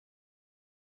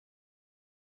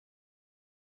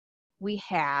we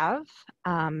have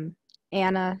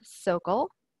Anna Sokol,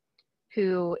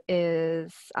 who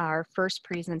is our first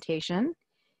presentation,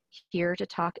 here to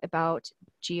talk about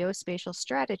geospatial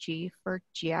strategy for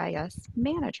GIS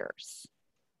managers.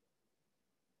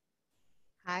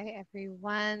 Hi,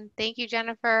 everyone. Thank you,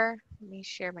 Jennifer. Let me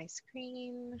share my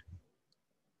screen.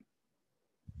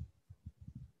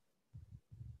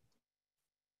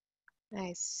 I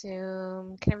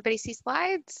assume, can everybody see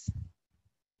slides?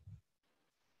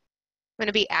 I'm going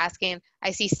to be asking,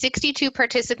 I see 62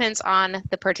 participants on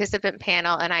the participant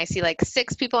panel, and I see like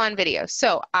 6 people on video.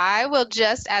 So I will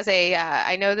just, as a,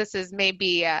 I know this is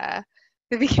maybe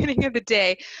the beginning of the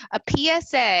day, a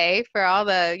PSA for all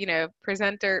the, you know,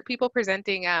 people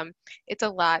presenting. It's a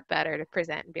lot better to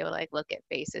present and be able to like look at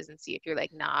faces and see if you're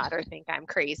like nod or think I'm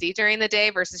crazy during the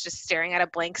day versus just staring at a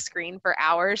blank screen for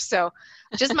hours. So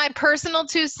just my personal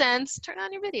 2 cents, turn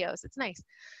on your videos. It's nice.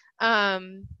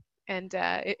 And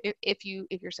if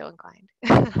you're so inclined.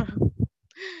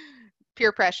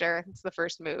 Peer pressure, it's the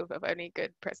first move of any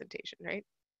good presentation, right?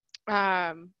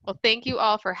 Well, thank you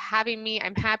all for having me.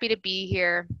 I'm happy to be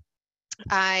here.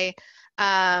 I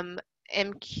am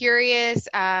curious,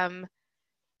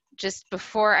 just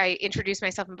before I introduce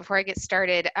myself and before I get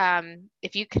started,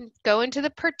 if you can go into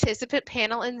the participant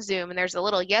panel in Zoom, and there's a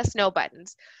little yes, no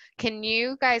buttons. Can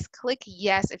you guys click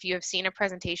yes if you have seen a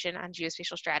presentation on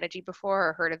geospatial strategy before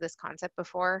or heard of this concept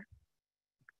before?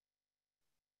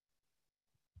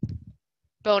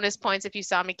 Bonus points if you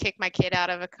saw me kick my kid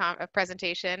out of a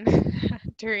presentation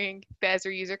during the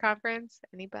Esri user conference.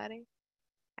 Anybody?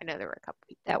 I know there were a couple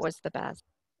people. That was the best.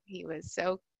 He was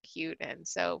so cute and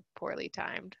so poorly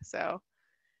timed. So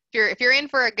if you're in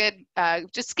for a good,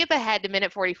 just skip ahead to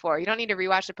minute 44. You don't need to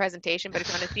rewatch the presentation, but if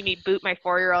you want to see me boot my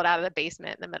 4-year-old out of the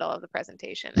basement in the middle of the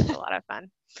presentation, it's a lot of fun.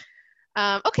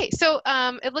 Okay, so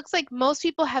it looks like most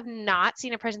people have not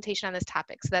seen a presentation on this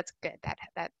topic, so that's good.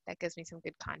 That gives me some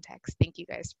good context. Thank you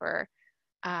guys for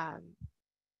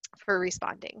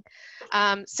responding.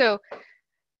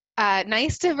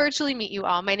 Nice to virtually meet you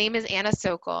all. My name is Anna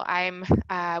Sokol. I'm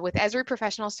with Esri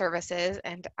Professional Services,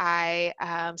 and I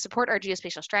support our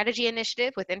geospatial strategy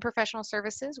initiative within professional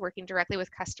services, working directly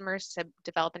with customers to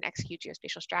develop and execute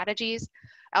geospatial strategies.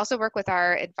 I also work with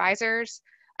our advisors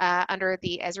under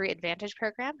the Esri Advantage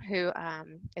program, who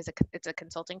it's a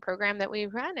consulting program that we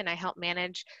run, and I help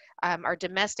manage our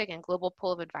domestic and global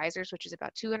pool of advisors, which is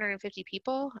about 250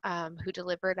 people who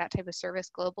deliver that type of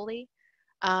service globally.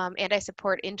 And I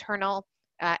support internal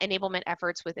enablement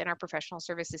efforts within our professional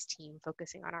services team,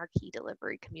 focusing on our key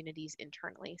delivery communities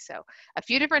internally. So a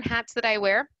few different hats that I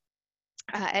wear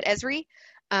at Esri.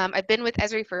 I've been with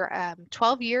Esri for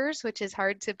 12 years, which is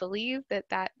hard to believe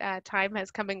that time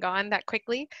has come and gone that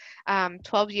quickly.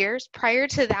 12 years. Prior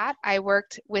to that, I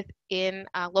worked within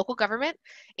local government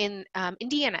in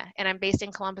Indiana, and I'm based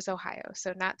in Columbus, Ohio,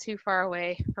 so not too far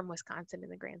away from Wisconsin in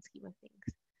the grand scheme of things.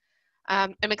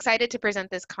 I'm excited to present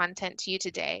this content to you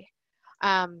today.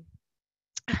 I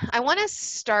want to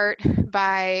start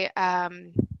by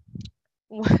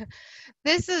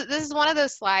this is one of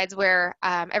those slides where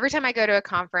every time I go to a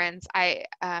conference, I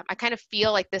kind of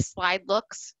feel like this slide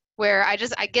looks, where I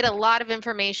get a lot of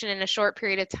information in a short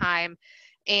period of time.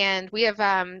 And we have,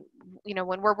 you know,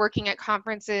 when we're working at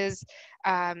conferences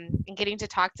and getting to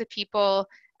talk to people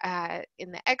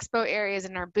in the expo areas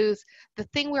in our booth, the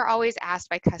thing we're always asked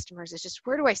by customers is just,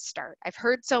 where do I start? I've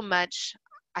heard so much,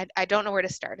 I don't know where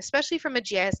to start, especially from a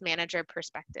GIS manager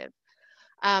perspective.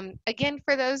 Again,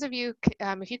 for those of you,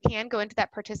 if you can go into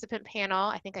that participant panel,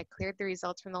 I think I cleared the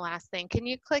results from the last thing. Can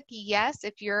you click yes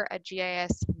if you're a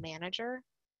GIS manager?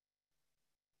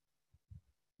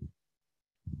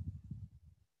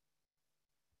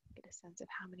 Get a sense of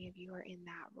how many of you are in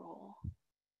that role.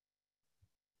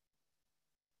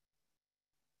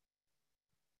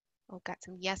 Oh, got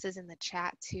some yeses in the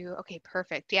chat too. Okay,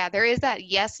 perfect. Yeah, there is that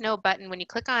yes, no button. When you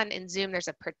click on in Zoom, there's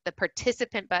the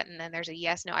participant button, and there's a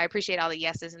yes, no. I appreciate all the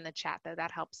yeses in the chat, though.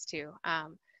 That helps too,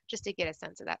 just to get a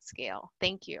sense of that scale.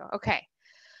 Thank you. Okay.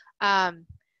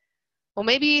 Well,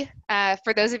 maybe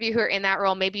for those of you who are in that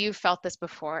role, maybe you've felt this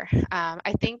before.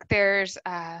 I think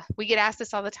we get asked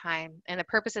this all the time, and the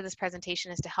purpose of this presentation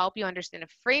is to help you understand a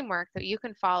framework that you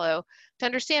can follow to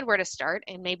understand where to start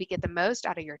and maybe get the most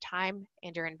out of your time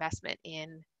and your investment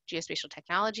in geospatial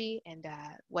technology and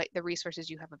what the resources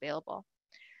you have available.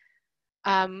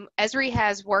 Esri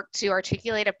has worked to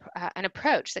articulate an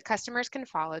approach that customers can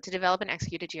follow to develop and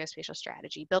execute a geospatial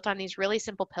strategy built on these really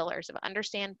simple pillars of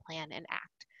understand, plan, and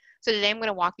act. So today I'm going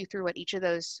to walk you through what each of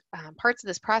those parts of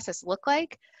this process look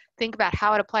like, think about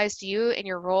how it applies to you in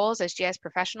your roles as GIS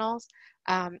professionals,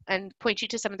 and point you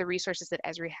to some of the resources that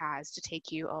Esri has to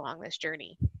take you along this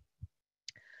journey.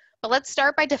 But let's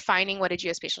start by defining what a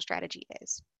geospatial strategy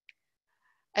is.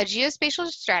 A geospatial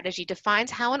strategy defines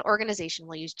how an organization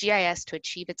will use GIS to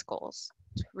achieve its goals.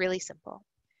 It's really simple.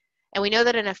 And we know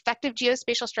that an effective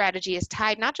geospatial strategy is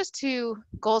tied not just to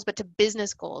goals, but to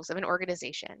business goals of an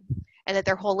organization, and that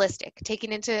they're holistic,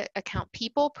 taking into account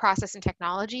people, process, and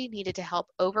technology needed to help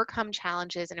overcome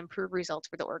challenges and improve results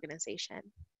for the organization.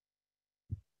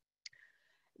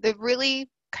 The really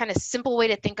kind of simple way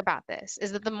to think about this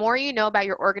is that the more you know about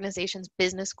your organization's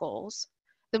business goals,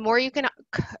 the more you can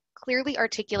clearly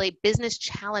articulate business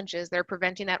challenges that are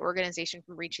preventing that organization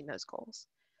from reaching those goals.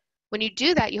 When you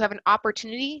do that, you have an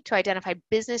opportunity to identify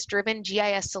business-driven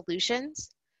GIS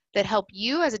solutions that help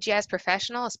you as a GIS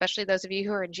professional, especially those of you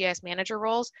who are in GIS manager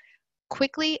roles,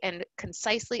 quickly and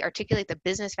concisely articulate the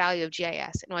business value of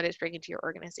GIS and what it's bringing to your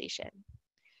organization.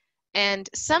 And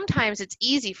sometimes it's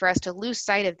easy for us to lose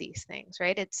sight of these things,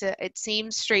 right? It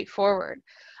seems straightforward,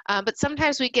 but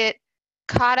sometimes we get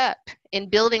caught up in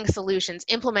building solutions,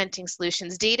 implementing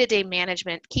solutions, day-to-day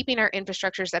management, keeping our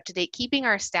infrastructures up to date, keeping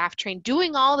our staff trained,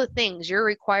 doing all the things you're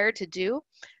required to do,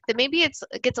 that maybe it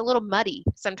gets a little muddy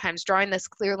sometimes, drawing this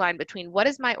clear line between what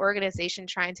is my organization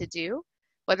trying to do,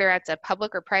 whether that's a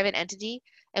public or private entity,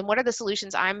 and what are the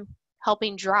solutions I'm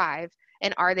helping drive,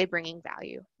 and are they bringing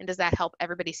value? And does that help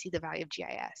everybody see the value of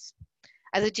GIS?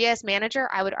 As a GIS manager,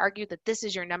 I would argue that this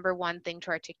is your number one thing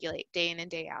to articulate day in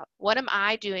and day out. What am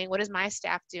I doing? What is my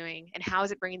staff doing? And how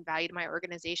is it bringing value to my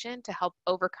organization to help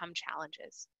overcome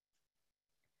challenges?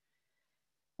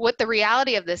 What the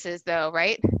reality of this is, though,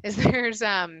 right, is there's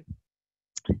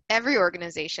every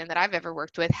organization that I've ever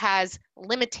worked with has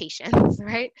limitations,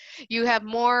 right? You have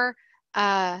more,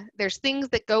 there's things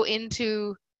that go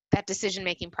into that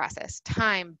decision-making process: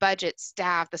 time, budget,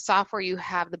 staff, the software you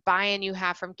have, the buy-in you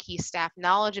have from key staff,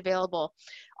 knowledge available.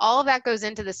 All of that goes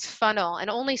into this funnel, and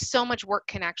only so much work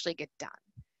can actually get done.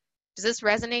 Does this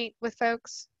resonate with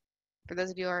folks? For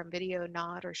those of you who are on video,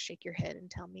 nod or shake your head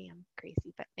and tell me I'm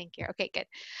crazy, but thank you. Okay, good.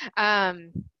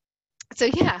 So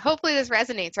yeah, hopefully this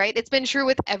resonates, right? It's been true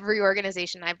with every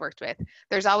organization I've worked with.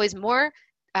 There's always more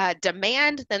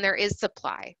demand than there is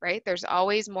supply, right? There's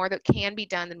always more that can be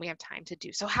done than we have time to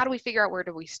do. So how do we figure out where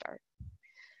do we start?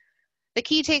 The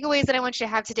key takeaways that I want you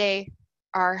to have today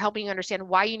are helping you understand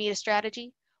why you need a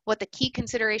strategy, what the key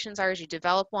considerations are as you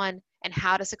develop one, and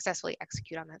how to successfully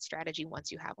execute on that strategy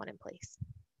once you have one in place.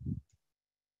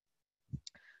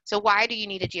 So why do you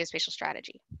need a geospatial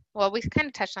strategy? Well, we kind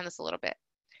of touched on this a little bit.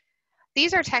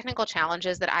 These are technical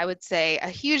challenges that I would say a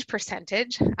huge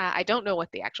percentage, I don't know what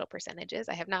the actual percentage is,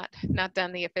 I have not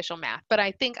done the official math, but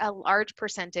I think a large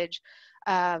percentage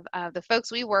of the folks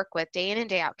we work with day in and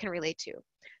day out can relate to.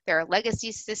 There are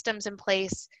legacy systems in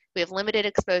place, we have limited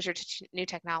exposure to new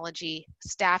technology,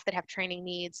 staff that have training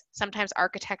needs, sometimes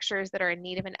architectures that are in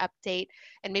need of an update,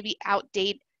 and maybe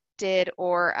outdated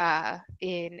or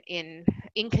in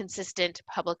inconsistent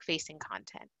public-facing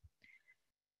content.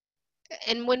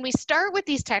 And when we start with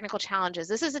these technical challenges,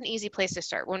 this is an easy place to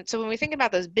start. So when we think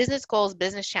about those business goals,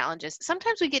 business challenges,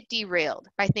 sometimes we get derailed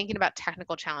by thinking about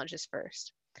technical challenges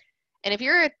first. And if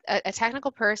you're a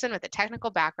technical person with a technical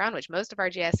background, which most of our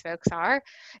GIS folks are,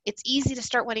 it's easy to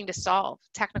start wanting to solve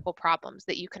technical problems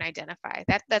that you can identify.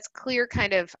 That's clear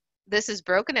kind of, this is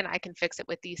broken and I can fix it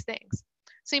with these things.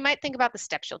 So you might think about the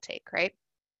steps you'll take, right?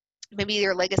 Maybe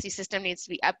your legacy system needs to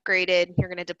be upgraded. You're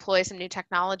going to deploy some new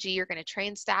technology. You're going to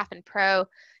train staff in Pro.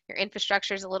 Your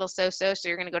infrastructure is a little so-so, so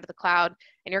you're going to go to the cloud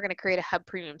and you're going to create a hub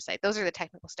premium site. Those are the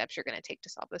technical steps you're going to take to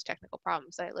solve those technical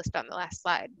problems that I listed on the last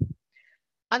slide.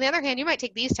 On the other hand, you might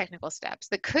take these technical steps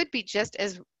that could be just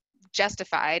as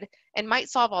justified and might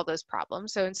solve all those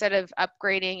problems. So instead of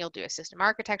upgrading, you'll do a system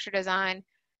architecture design.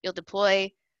 You'll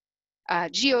deploy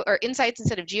insights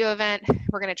instead of geo event.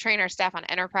 We're going to train our staff on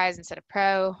enterprise instead of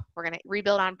pro. We're going to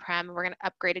rebuild on-prem. We're going to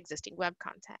upgrade existing web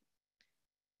content.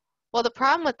 Well, the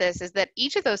problem with this is that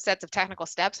each of those sets of technical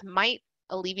steps might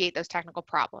alleviate those technical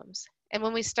problems. And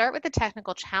when we start with the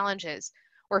technical challenges,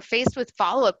 we're faced with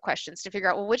follow-up questions to figure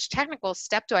out, well, which technical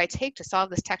step do I take to solve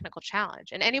this technical challenge?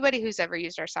 And anybody who's ever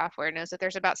used our software knows that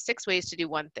there's about 6 ways to do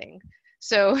one thing.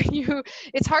 So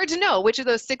it's hard to know which of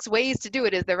those 6 ways to do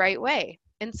it is the right way.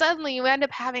 And suddenly you end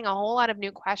up having a whole lot of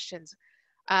new questions.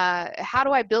 How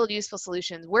do I build useful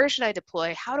solutions? Where should I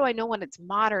deploy? How do I know when it's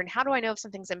modern? How do I know if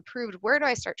something's improved? Where do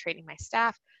I start training my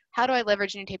staff? How do I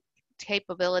leverage new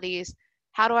capabilities?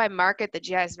 How do I market the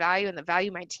GIS value and the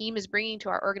value my team is bringing to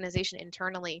our organization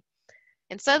internally?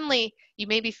 And suddenly you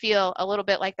maybe feel a little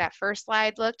bit like that first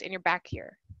slide looked, and you're back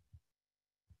here.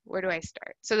 Where do I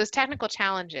start? So those technical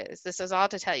challenges, this is all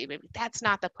to tell you, maybe that's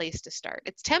not the place to start.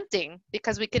 It's tempting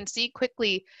because we can see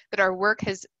quickly that our work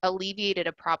has alleviated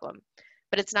a problem,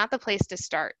 but it's not the place to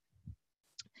start.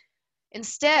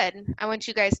 Instead, I want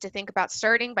you guys to think about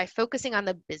starting by focusing on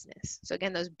the business. So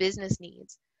again, those business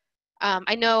needs.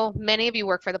 I know many of you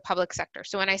work for the public sector.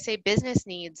 So when I say business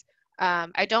needs,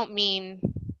 I don't mean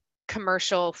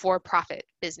commercial for-profit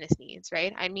business needs,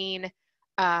 right? I mean,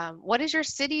 what is your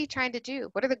city trying to do?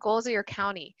 What are the goals of your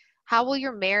county? How will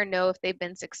your mayor know if they've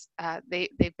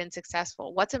been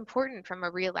successful? What's important from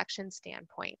a re-election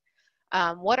standpoint?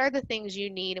 What are the things you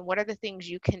need, and what are the things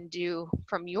you can do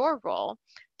from your role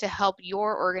to help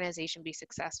your organization be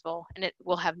successful? And it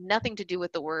will have nothing to do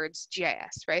with the words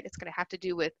GIS, right? It's going to have to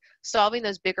do with solving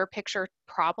those bigger picture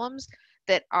problems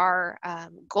that are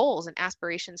goals and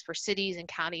aspirations for cities and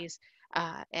counties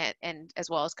and as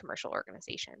well as commercial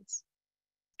organizations.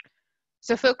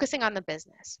 So focusing on the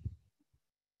business.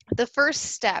 The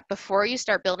first step before you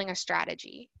start building a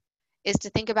strategy is to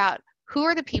think about who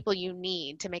are the people you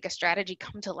need to make a strategy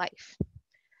come to life.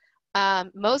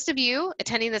 Most of you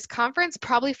attending this conference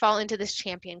probably fall into this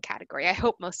champion category. I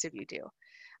hope most of you do.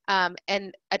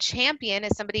 And a champion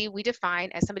is somebody we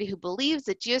define as somebody who believes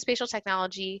that geospatial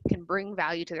technology can bring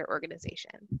value to their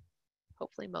organization.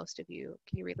 Hopefully most of you,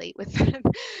 can you relate with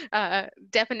that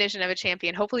definition of a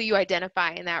champion? Hopefully you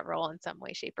identify in that role in some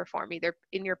way, shape, or form, either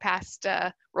in your past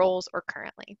roles or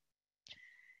currently.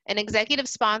 An executive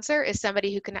sponsor is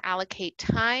somebody who can allocate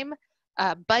time,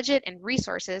 budget, and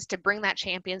resources to bring that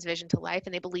champion's vision to life,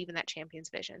 and they believe in that champion's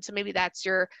vision. So maybe that's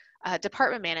your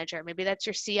department manager, maybe that's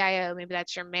your CIO, maybe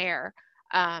that's your mayor,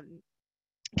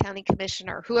 county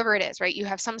commissioner, whoever it is, right? You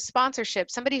have some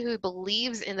sponsorship, somebody who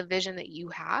believes in the vision that you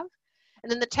have.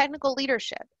 And then the technical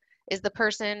leadership is the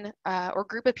person or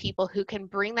group of people who can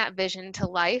bring that vision to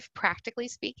life, practically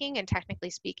speaking and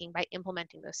technically speaking, by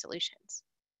implementing those solutions.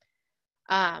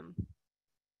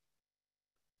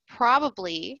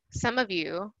 Probably some of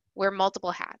you wear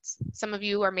multiple hats. Some of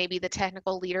you are maybe the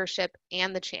technical leadership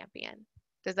and the champion.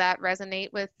 Does that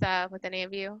resonate with any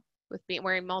of you, with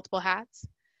wearing multiple hats?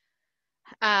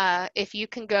 If you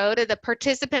can go to the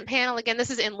participant panel, again, this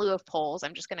is in lieu of polls.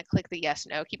 I'm just going to click the yes,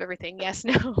 no, keep everything yes,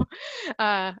 no.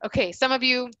 Okay, some of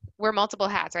you wear multiple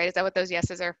hats, right? Is that what those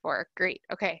yeses are for? Great,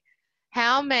 okay.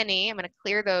 How many, I'm going to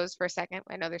clear those for a second.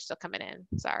 I know they're still coming in,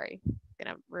 sorry. I'm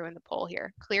going to ruin the poll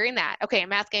here. Clearing that. Okay,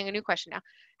 I'm asking a new question now.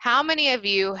 How many of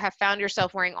you have found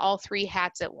yourself wearing all three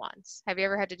hats at once? Have you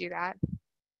ever had to do that?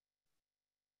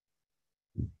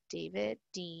 David,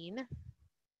 Dean,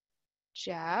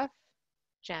 Jeff,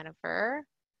 Jennifer,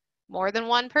 more than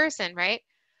one person, right?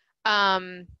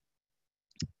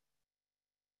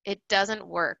 It doesn't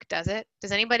work, does it?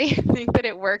 Does anybody think that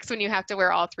it works when you have to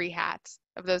wear all three hats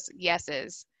of those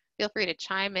yeses? Feel free to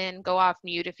chime in, go off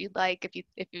mute if you'd like,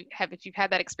 if you've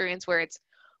had that experience where it's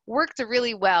worked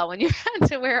really well when you've had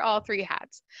to wear all three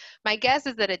hats. My guess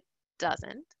is that it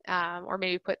doesn't, or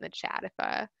maybe put in the chat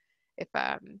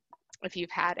if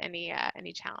you've had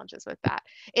any challenges with that.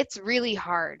 It's really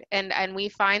hard, and we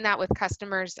find that with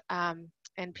customers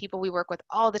and people we work with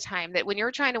all the time, that when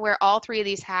you're trying to wear all three of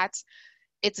these hats,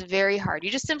 it's very hard. You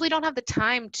just simply don't have the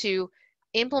time to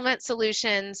implement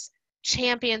solutions,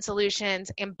 champion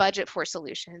solutions, and budget for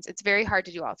solutions. It's very hard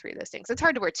to do all three of those things. It's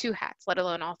hard to wear two hats, let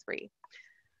alone all three.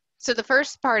 So the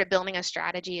first part of building a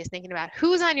strategy is thinking about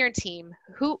who's on your team,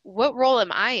 what role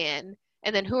am I in,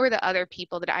 and then who are the other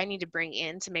people that I need to bring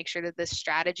in to make sure that this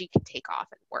strategy can take off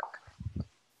and work.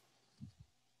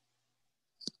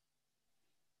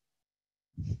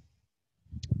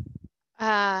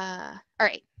 All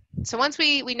right. So once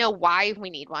we know why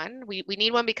we need one, we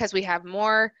need one because we have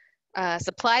more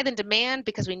supply than demand,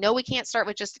 because we know we can't start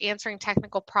with just answering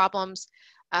technical problems,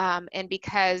 and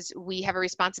because we have a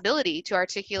responsibility to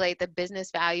articulate the business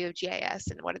value of GIS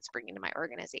and what it's bringing to my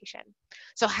organization.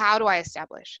 So how do I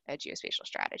establish a geospatial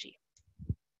strategy?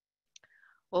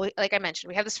 Well, like I mentioned,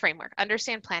 we have this framework: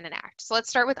 understand, plan, and act. So let's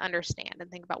start with understand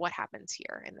and think about what happens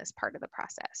here in this part of the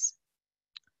process.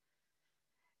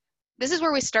 This is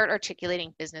where we start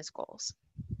articulating business goals.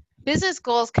 Business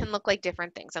goals can look like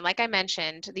different things. And like I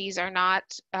mentioned, these are not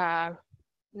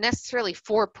necessarily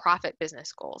for-profit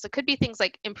business goals. It could be things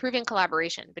like improving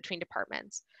collaboration between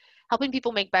departments, helping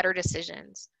people make better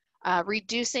decisions,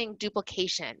 reducing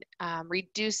duplication,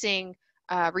 reducing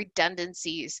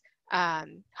redundancies,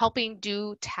 helping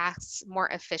do tasks more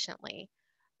efficiently,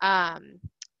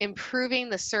 improving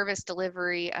the service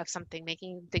delivery of something,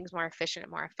 making things more efficient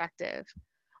and more effective,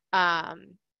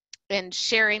 and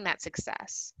sharing that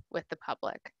success with the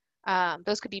public.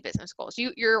 Those could be business goals.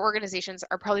 Your organizations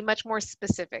are probably much more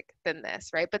specific than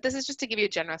this, right? But this is just to give you a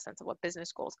general sense of what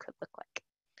business goals could look like.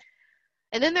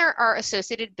 And then there are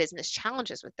associated business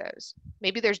challenges with those.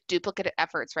 Maybe there's duplicate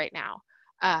efforts right now.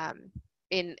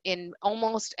 In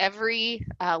almost every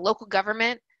local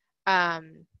government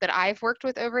that I've worked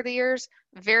with over the years,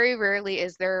 very rarely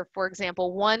is there, for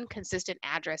example, one consistent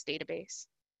address database,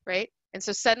 right? And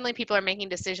so suddenly people are making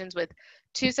decisions with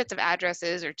two sets of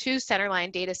addresses or two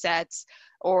centerline data sets,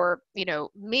 or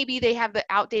maybe they have the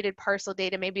outdated parcel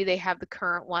data, maybe they have the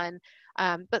current one.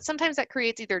 But sometimes that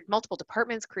creates either multiple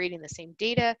departments creating the same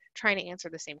data, trying to answer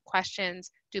the same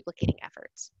questions, duplicating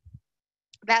efforts.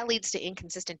 That leads to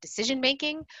inconsistent decision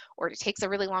making, or it takes a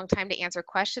really long time to answer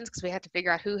questions because we have to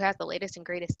figure out who has the latest and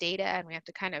greatest data, and we have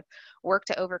to kind of work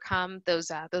to overcome those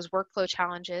workflow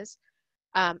challenges.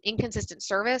 Inconsistent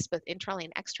service, both internally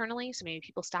and externally. So maybe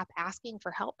people stop asking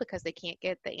for help because they can't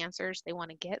get the answers they want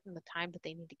to get in the time that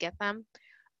they need to get them.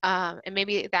 And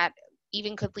maybe that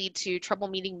even could lead to trouble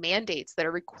meeting mandates that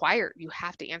are required. You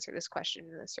have to answer this question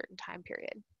in a certain time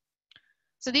period.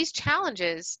 So these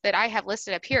challenges that I have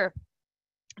listed up here,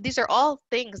 these are all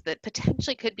things that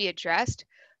potentially could be addressed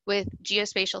with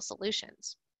geospatial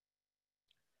solutions.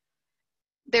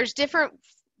 There's different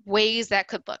ways that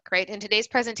could look, right? And today's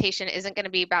presentation isn't going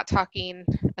to be about talking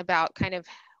about kind of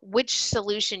which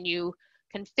solution you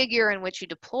configure and which you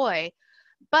deploy,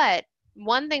 but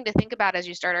one thing to think about as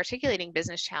you start articulating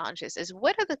business challenges is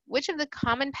which of the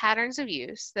common patterns of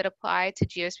use that apply to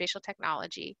geospatial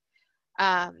technology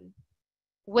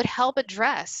would help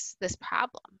address this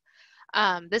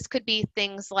problem. This could be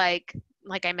things like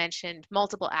I mentioned,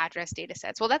 multiple address data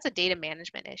sets. Well, that's a data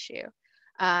management issue,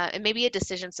 and maybe a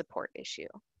decision support issue.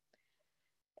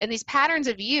 And these patterns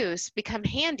of use become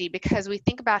handy because we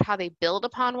think about how they build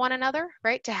upon one another,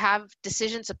 right? To have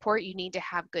decision support, you need to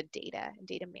have good data and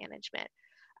data management.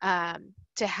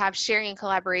 To have sharing and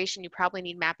collaboration, you probably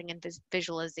need mapping and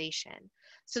visualization.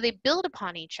 So they build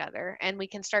upon each other, and we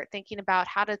can start thinking about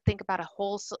how to think about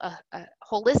a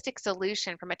holistic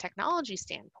solution from a technology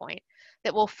standpoint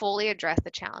that will fully address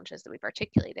the challenges that we've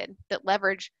articulated that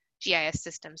leverage GIS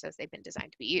systems as they've been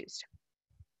designed to be used.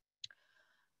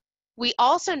 We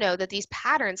also know that these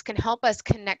patterns can help us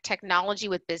connect technology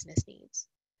with business needs.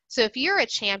 So if you're a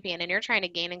champion and you're trying to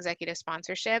gain executive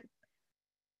sponsorship,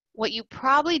 what you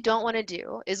probably don't want to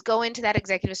do is go into that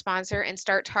executive sponsor and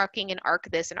start talking and arc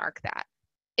this and arc that.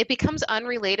 It becomes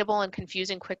unrelatable and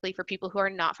confusing quickly for people who are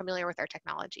not familiar with our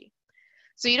technology.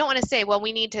 So you don't want to say, well,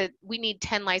 we need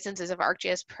 10 licenses of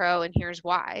ArcGIS Pro and here's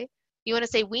why. You want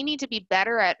to say we need to be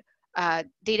better at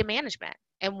data management.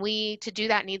 And we, to do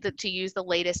that, need to use the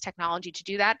latest technology to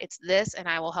do that. It's this, and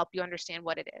I will help you understand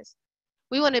what it is.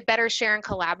 We want to better share and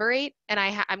collaborate, and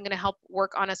I'm going to help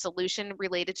work on a solution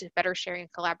related to better sharing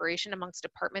and collaboration amongst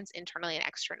departments internally and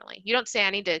externally. You don't say,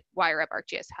 I need to wire up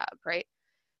ArcGIS Hub, right?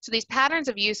 So these patterns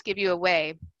of use give you a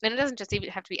way, and it doesn't just even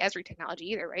have to be Esri technology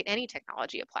either, right? Any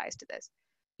technology applies to this.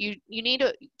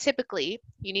 Typically,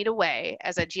 you need a way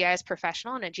as a GIS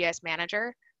professional and a GIS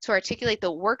manager to articulate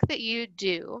the work that you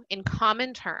do in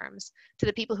common terms to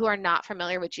the people who are not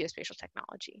familiar with geospatial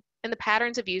technology. And the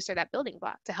patterns of use are that building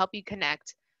block to help you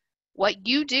connect what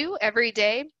you do every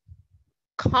day,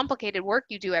 complicated work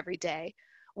you do every day,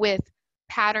 with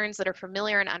patterns that are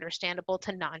familiar and understandable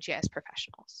to non-GIS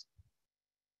professionals.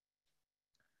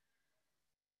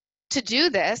 To do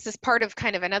this, as part of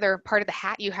kind of another part of the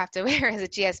hat you have to wear as a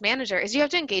GIS manager, is you have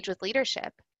to engage with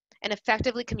leadership and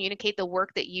effectively communicate the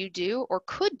work that you do or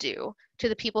could do to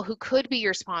the people who could be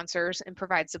your sponsors and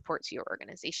provide support to your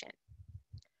organization.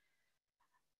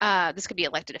 This could be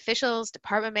elected officials,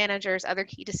 department managers, other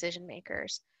key decision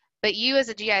makers. But you as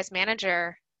a GIS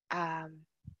manager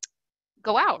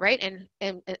go out, right?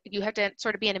 And you have to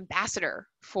sort of be an ambassador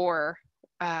for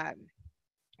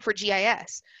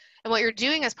GIS. And what you're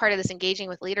doing as part of this engaging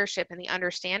with leadership in the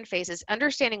understand phase is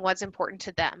understanding what's important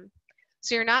to them.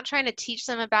 So you're not trying to teach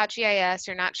them about GIS.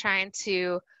 You're not trying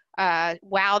to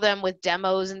wow them with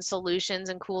demos and solutions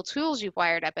and cool tools you've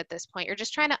wired up at this point. You're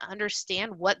just trying to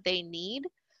understand what they need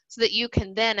so that you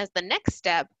can then, as the next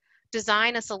step,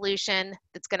 design a solution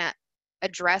that's going to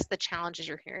address the challenges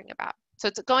you're hearing about. So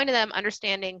it's going to them,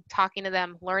 understanding, talking to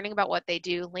them, learning about what they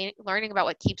do, learning about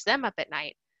what keeps them up at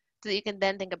night, so that you can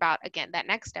then think about, again, that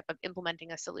next step of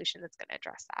implementing a solution that's going to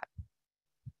address that.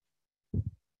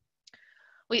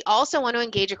 We also want to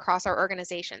engage across our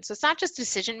organization. So it's not just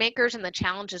decision makers and the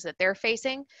challenges that they're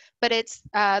facing, but it's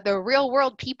the real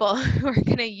world people who are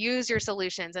going to use your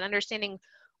solutions and understanding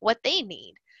what they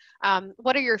need.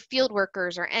 What are your field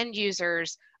workers or end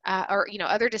users or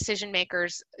other decision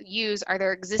makers use? Are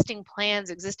there existing plans,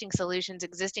 existing solutions,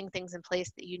 existing things in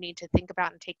place that you need to think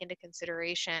about and take into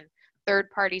consideration?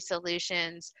 Third-party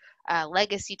solutions,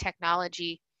 legacy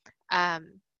technology,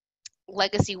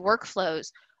 legacy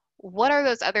workflows. What are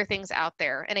those other things out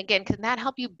there? And again, can that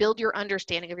help you build your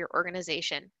understanding of your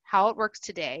organization, how it works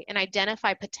today, and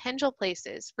identify potential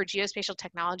places for geospatial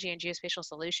technology and geospatial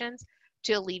solutions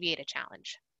to alleviate a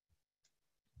challenge?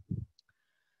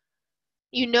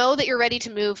 You know that you're ready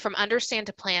to move from understand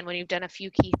to plan when you've done a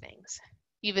few key things.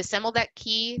 You've assembled that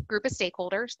key group of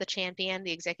stakeholders, the champion,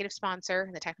 the executive sponsor,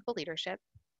 and the technical leadership.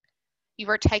 You've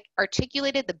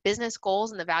articulated the business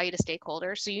goals and the value to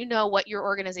stakeholders, so you know what your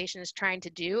organization is trying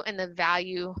to do and the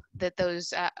value that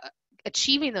those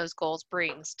achieving those goals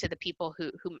brings to the people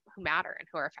who matter and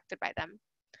who are affected by them.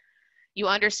 You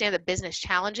understand the business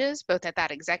challenges, both at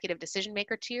that executive decision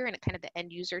maker tier and at kind of the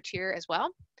end user tier as well.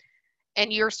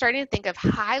 And you're starting to think of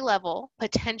high-level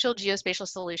potential geospatial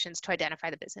solutions to identify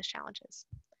the business challenges.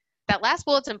 That last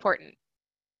bullet's important.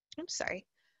 I'm sorry.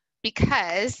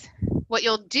 Because what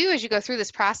you'll do as you go through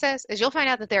this process is you'll find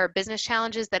out that there are business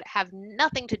challenges that have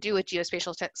nothing to do with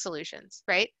geospatial solutions,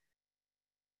 right?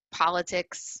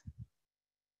 Politics,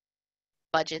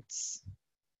 budgets,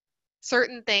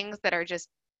 certain things that are just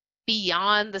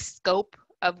beyond the scope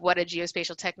of what a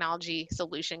geospatial technology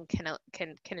solution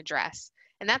can address.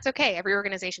 And that's okay. Every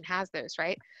organization has those,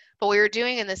 right? But what you're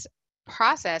doing in this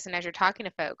process and as you're talking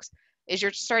to folks is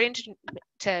you're starting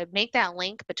to make that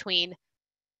link between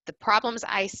the problems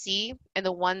I see and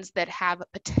the ones that have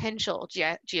potential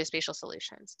geospatial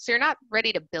solutions. So you're not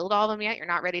ready to build all of them yet. You're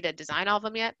not ready to design all of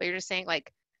them yet, but you're just saying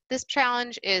like, this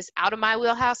challenge is out of my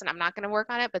wheelhouse and I'm not going to work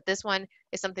on it, but this one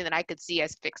is something that I could see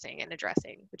as fixing and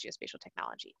addressing with geospatial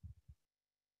technology.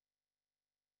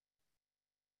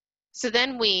 So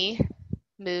then we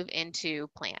move into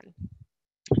plan.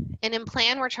 And in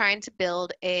plan, we're trying to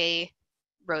build a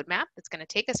roadmap that's going to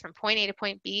take us from point A to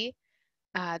point B,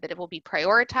 that it will be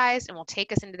prioritized and will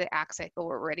take us into the act cycle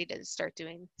where we're ready to start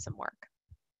doing some work.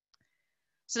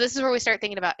 So this is where we start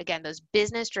thinking about, again, those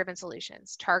business-driven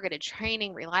solutions, targeted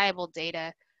training, reliable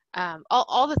data,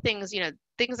 all the things,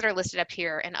 things that are listed up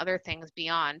here and other things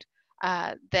beyond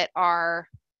that are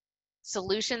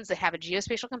solutions that have a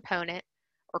geospatial component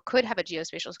or could have a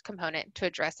geospatial component to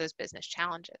address those business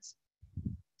challenges.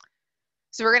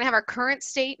 So we're going to have our current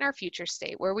state and our future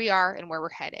state, where we are and where we're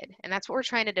headed. And that's what we're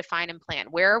trying to define and plan.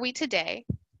 Where are we today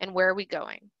and where are we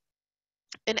going?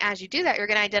 And as you do that, you're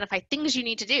going to identify things you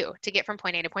need to do to get from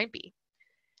point A to point B.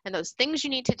 And those things you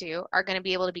need to do are going to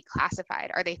be able to be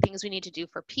classified. Are they things we need to do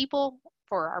for people,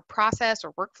 for our process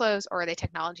or workflows, or are they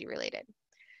technology related?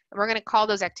 And we're going to call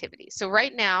those activities. So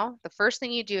right now, the first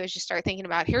thing you do is you start thinking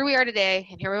about here we are today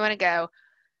and here we want to go.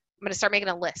 I'm going to start making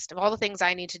a list of all the things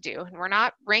I need to do. And we're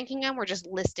not ranking them, we're just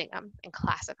listing them and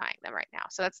classifying them right now.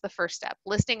 So that's the first step,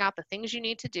 listing out the things you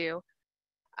need to do,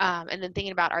 and then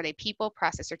thinking about, are they people,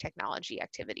 process, or technology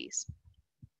activities?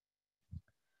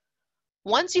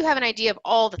 Once you have an idea of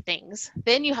all the things,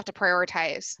 then you have to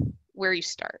prioritize where you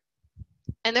start.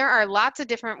 And there are lots of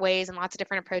different ways and lots of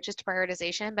different approaches to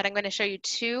prioritization, but I'm going to show you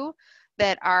two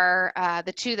that are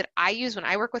the two that I use when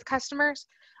I work with customers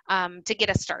to get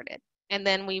us started. And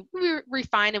then we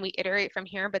refine and we iterate from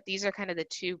here, but these are kind of the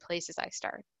two places I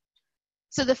start.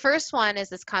 So the first one is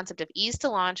this concept of ease to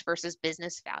launch versus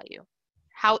business value.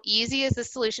 How easy is the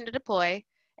solution to deploy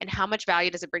and how much value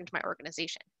does it bring to my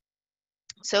organization?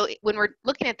 So when we're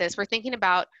looking at this, we're thinking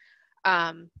about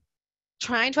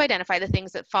trying to identify the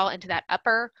things that fall into that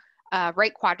upper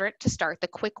right quadrant to start, the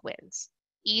quick wins.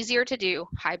 Easier to do,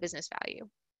 high business value.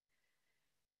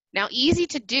 Now, easy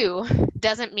to do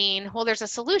doesn't mean, well, there's a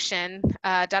solution,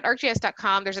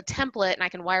 .arcgis.com, there's a template and I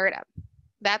can wire it up.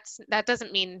 That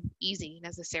doesn't mean easy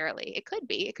necessarily. It could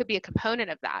be a component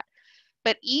of that.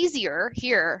 But easier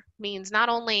here means not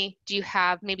only do you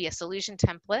have maybe a solution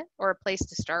template or a place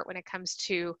to start when it comes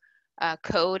to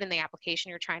code and the application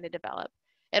you're trying to develop.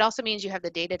 It also means you have the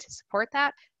data to support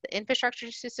that, the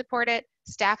infrastructure to support it,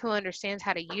 staff who understands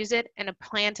how to use it, and a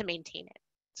plan to maintain it.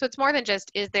 So it's more than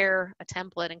just, is there a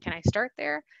template and can I start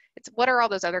there? It's what are all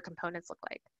those other components look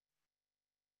like?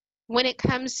 When it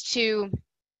comes to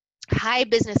high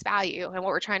business value and what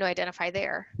we're trying to identify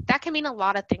there, that can mean a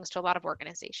lot of things to a lot of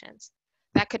organizations.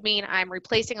 That could mean I'm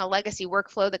replacing a legacy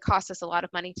workflow that costs us a lot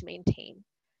of money to maintain.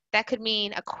 That could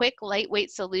mean a quick,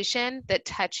 lightweight solution that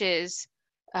touches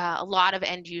a lot of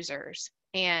end users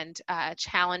and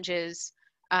challenges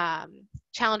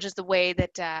the way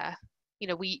that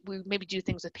we maybe do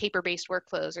things with paper-based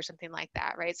workflows or something like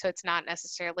that, right? So it's not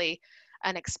necessarily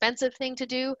an expensive thing to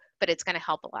do, but it's going to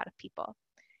help a lot of people.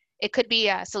 It could be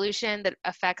a solution that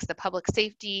affects the public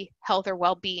safety, health, or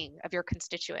well-being of your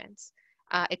constituents.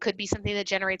 It could be something that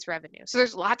generates revenue. So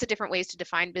there's lots of different ways to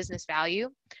define business value.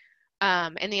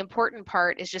 And the important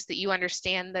part is just that you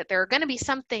understand that there are going to be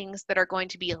some things that are going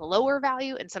to be lower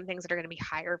value and some things that are going to be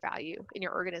higher value in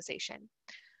your organization.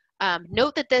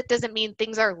 Note that that doesn't mean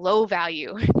things are low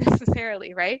value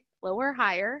necessarily, right? Lower,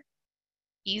 higher,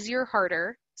 easier,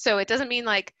 harder. So it doesn't mean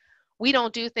like we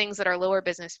don't do things that are lower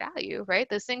business value, right?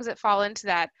 Those things that fall into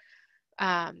that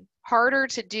harder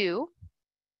to do,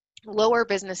 lower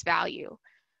business value.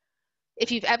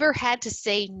 If you've ever had to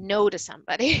say no to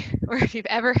somebody, or if you've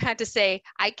ever had to say,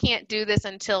 I can't do this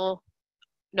until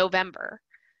November,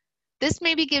 this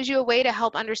maybe gives you a way to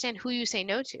help understand who you say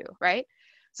no to, right?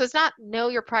 So it's not no,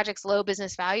 your project's low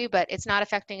business value, but it's not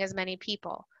affecting as many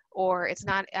people, or it's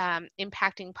not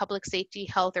impacting public safety,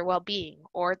 health, or well-being,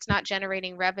 or it's not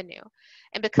generating revenue.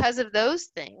 And because of those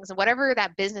things, whatever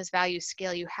that business value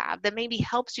scale you have, that maybe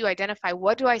helps you identify,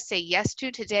 what do I say yes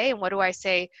to today, and what do I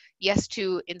say yes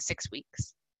to in 6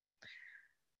 weeks?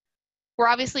 We're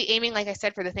obviously aiming, like I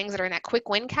said, for the things that are in that quick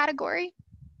win category.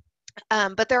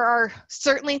 But there are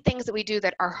certainly things that we do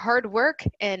that are hard work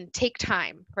and take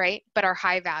time, right? But are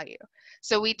high value.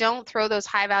 So we don't throw those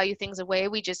high value things away.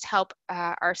 We just help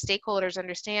our stakeholders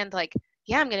understand, like,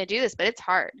 yeah, I'm going to do this, but it's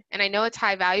hard. And I know it's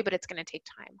high value, but it's going to take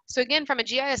time. So again, from a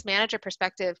GIS manager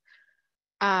perspective,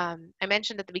 I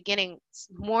mentioned at the beginning,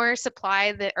 more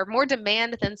supply that, or more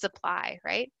demand than supply,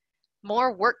 right?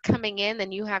 More work coming in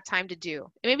than you have time to do.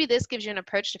 And maybe this gives you an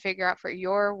approach to figure out for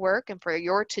your work and for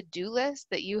your to-do list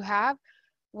that you have,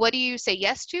 what do you say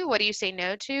yes to, what do you say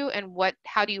no to, and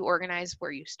how do you organize where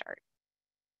you start?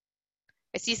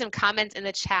 I see some comments in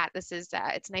the chat. This is,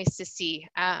 it's nice to see.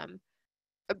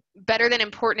 Better than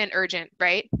important and urgent,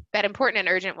 right? That important and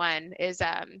urgent one is,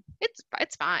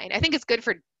 it's fine. I think it's good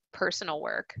for personal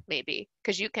work, maybe,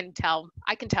 because I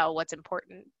can tell what's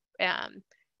important, and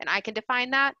I can define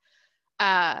that.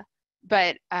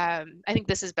 But I think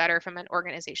this is better from an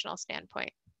organizational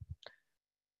standpoint.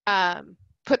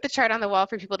 Put the chart on the wall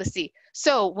for people to see.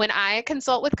 So when I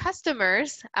consult with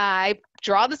customers, I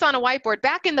draw this on a whiteboard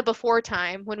back in the before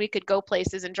time when we could go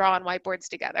places and draw on whiteboards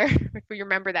together, if we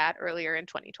remember that earlier in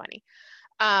 2020.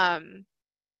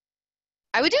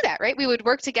 I would do that, right? We would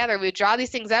work together. We would draw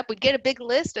these things up. We'd get a big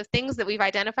list of things that we've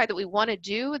identified that we want to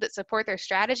do that support their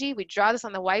strategy. We'd draw this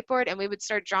on the whiteboard, and we would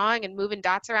start drawing and moving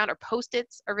dots around, or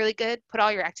Post-its are really good. Put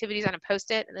all your activities on a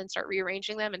Post-it and then start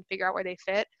rearranging them and figure out where they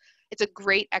fit. It's a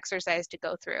great exercise to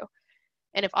go through.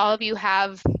 And if all of you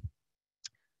have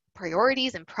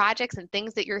priorities and projects and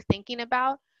things that you're thinking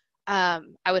about, I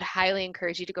would highly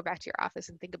encourage you to go back to your office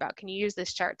and think about, can you use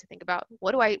this chart to think about,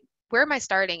 where am I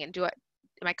starting, and am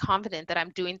I confident that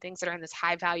I'm doing things that are in this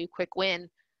high value, quick win,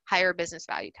 higher business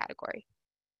value category?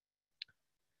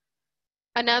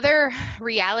 Another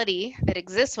reality that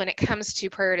exists when it comes to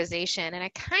prioritization, and I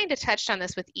kind of touched on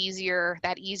this with easier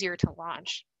to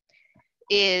launch,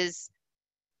 is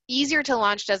easier to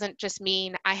launch doesn't just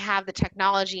mean I have the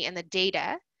technology and the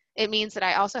data. It means that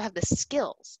I also have the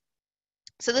skills.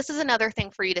 So this is another thing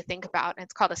for you to think about, and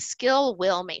it's called a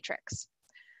skill-will matrix.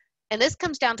 And this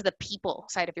comes down to the people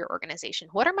side of your organization.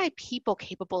 What are my people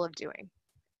capable of doing?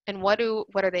 And what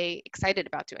are they excited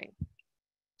about doing?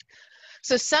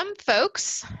 So some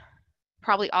folks,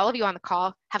 probably all of you on the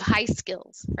call, have high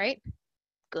skills, right?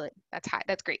 Good, that's high,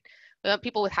 that's great. We want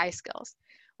people with high skills.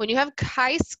 When you have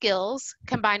high skills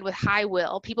combined with high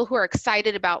will, people who are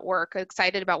excited about work,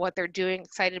 excited about what they're doing,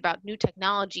 excited about new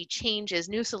technology, changes,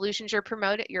 new solutions you're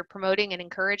promoting and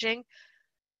encouraging,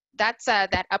 that's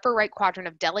that upper right quadrant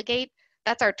of delegate.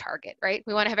 That's our target, right?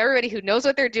 We want to have everybody who knows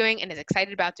what they're doing and is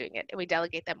excited about doing it, and we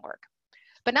delegate them work.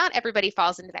 But not everybody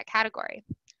falls into that category.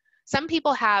 Some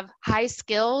people have high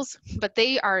skills, but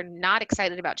they are not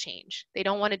excited about change. They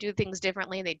don't want to do things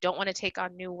differently. They don't want to take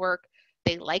on new work.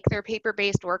 They like their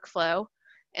paper-based workflow,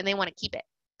 and they want to keep it.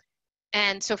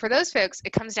 And so for those folks,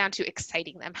 it comes down to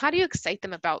exciting them. How do you excite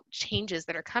them about changes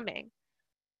that are coming?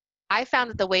 I found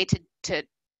that the way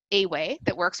a way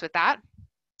that works with that,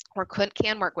 or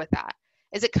can work with that,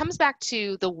 is it comes back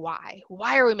to the why.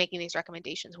 Why are we making these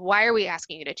recommendations? Why are we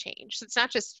asking you to change? So it's not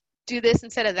just do this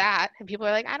instead of that, and people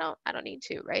are like, I don't need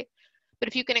to, right? But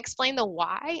if you can explain the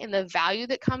why and the value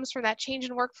that comes from that change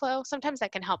in workflow, sometimes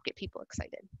that can help get people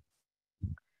excited.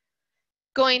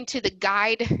 Going to the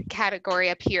guide category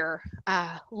up here,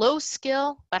 low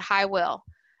skill but high will.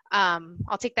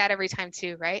 I'll take that every time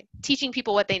too, right? Teaching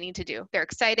people what they need to do. They're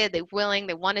excited, they're willing,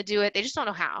 they want to do it, they just don't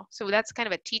know how. So that's kind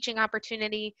of a teaching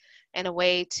opportunity and a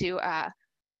way to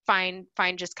find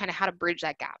just kind of how to bridge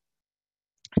that gap.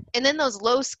 And then those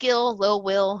low skill, low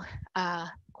will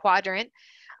quadrant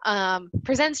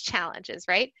presents challenges,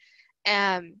 right?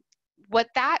 What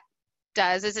that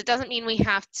does is it doesn't mean we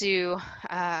have to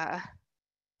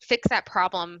fix that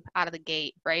problem out of the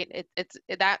gate, right?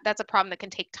 That's a problem that can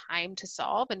take time to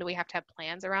solve, and we have to have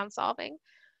plans around solving.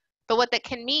 But what that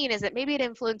can mean is that maybe it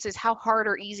influences how hard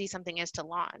or easy something is to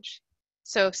launch.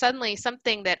 So if suddenly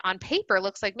something that on paper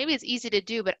looks like maybe it's easy to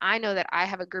do, but I know that I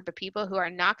have a group of people who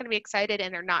are not going to be excited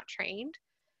and they're not trained,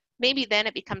 maybe then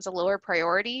it becomes a lower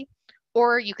priority,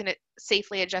 or you can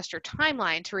safely adjust your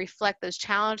timeline to reflect those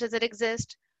challenges that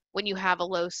exist when you have a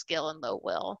low skill and low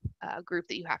will group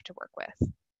that you have to work with.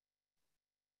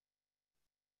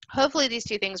 Hopefully these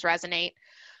two things resonate.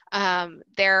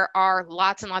 There are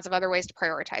lots and lots of other ways to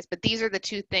prioritize, but these are the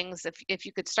two things. If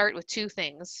you could start with two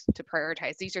things to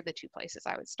prioritize, these are the two places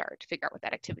I would start to figure out what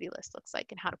that activity list looks like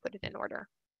and how to put it in order.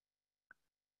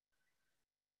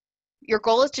 Your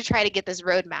goal is to try to get this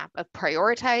roadmap of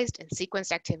prioritized and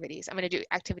sequenced activities. I'm going to do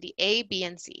activity A, B,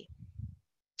 and C.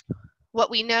 What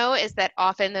we know is that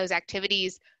often those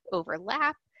activities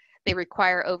overlap. They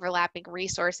require overlapping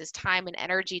resources, time, and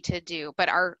energy to do. But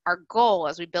our goal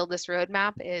as we build this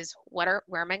roadmap is where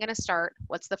am I going to start?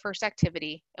 What's the first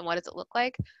activity? And what does it look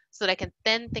like? So that I can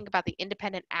then think about the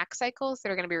independent act cycles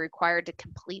that are going to be required to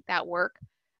complete that work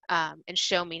and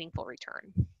show meaningful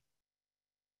return.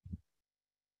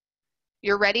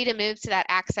 You're ready to move to that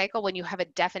act cycle when you have a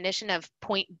definition of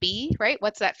point B, right?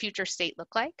 What's that future state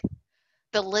look like?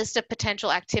 The list of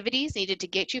potential activities needed to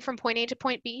get you from point A to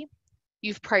point B.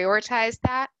 You've prioritized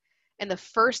that. And the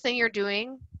first thing you're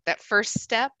doing, that first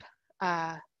step,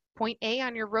 point A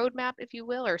on your roadmap, if you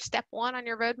will, or step one on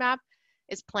your roadmap,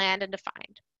 is planned and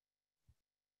defined.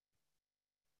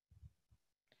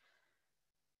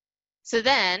 So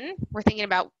then we're thinking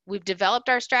about, we've developed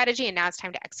our strategy and now it's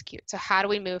time to execute. So how do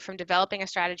we move from developing a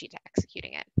strategy to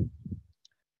executing it?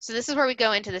 So this is where we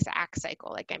go into this act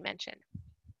cycle, like I mentioned.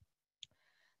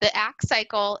 The act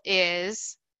cycle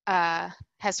is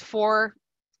has four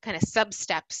kind of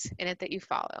sub-steps in it that you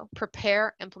follow: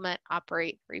 prepare, implement,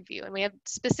 operate, review. And we have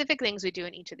specific things we do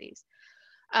in each of these.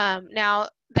 Now,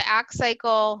 the act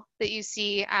cycle that you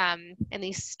see in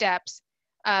these steps,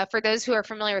 for those who are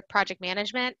familiar with project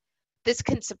management, this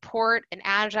can support an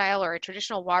agile or a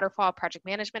traditional waterfall project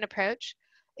management approach.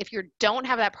 If you don't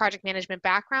have that project management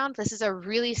background, this is a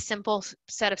really simple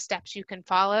set of steps you can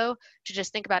follow to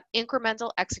just think about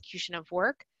incremental execution of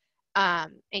work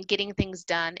and getting things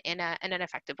done in an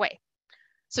effective way.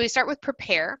 So we start with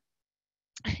prepare.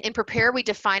 In prepare, we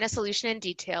define a solution in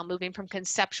detail, moving from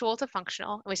conceptual to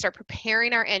functional, and we start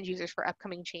preparing our end users for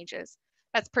upcoming changes.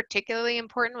 That's particularly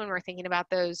important when we're thinking about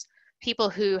those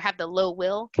people who have the low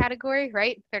will category,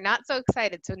 right? They're not so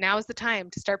excited, so now is the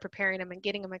time to start preparing them and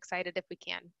getting them excited if we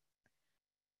can.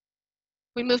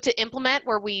 We move to implement,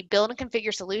 where we build and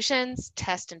configure solutions,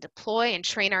 test and deploy, and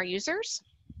train our users.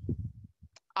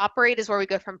 Operate is where we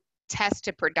go from test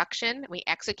to production, we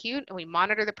execute and we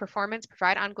monitor the performance,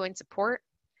 provide ongoing support.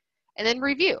 And then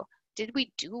review. Did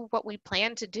we do what we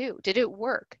planned to do? Did it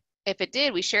work? If it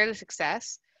did, we share the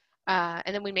success,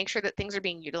 and then we make sure that things are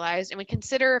being utilized, and we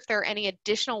consider if there are any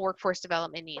additional workforce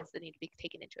development needs that need to be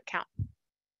taken into account.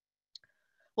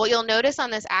 What you'll notice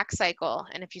on this act cycle,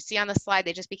 and if you see on the slide,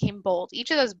 they just became bold.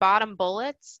 Each of those bottom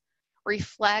bullets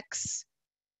reflects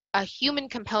a human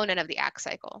component of the act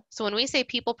cycle. So when we say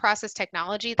people, process,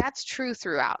 technology, that's true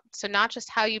throughout. So not just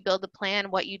how you build the plan,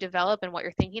 what you develop, and what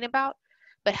you're thinking about,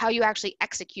 but how you actually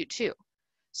execute too.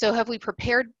 So have we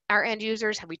prepared our end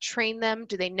users? Have we trained them?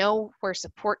 Do they know where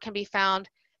support can be found?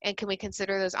 And can we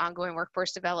consider those ongoing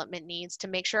workforce development needs to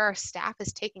make sure our staff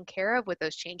is taken care of with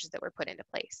those changes that were put into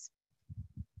place?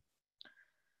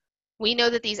 We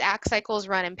know that these act cycles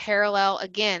run in parallel,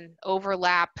 again,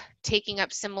 overlap, taking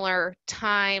up similar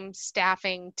time,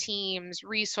 staffing, teams,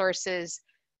 resources,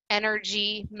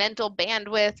 energy, mental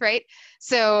bandwidth, right?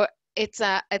 So it's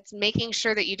making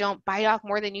sure that you don't bite off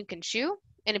more than you can chew.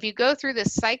 And if you go through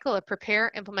this cycle of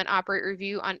prepare, implement, operate,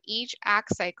 review on each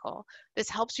act cycle, this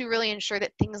helps you really ensure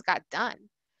that things got done.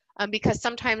 Because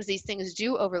sometimes these things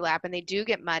do overlap and they do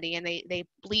get muddy and they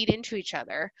bleed into each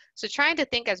other. So trying to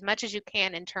think as much as you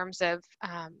can in terms of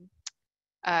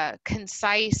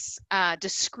concise,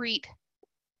 discrete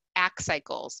act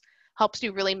cycles helps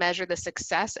you really measure the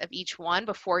success of each one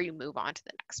before you move on to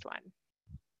the next one.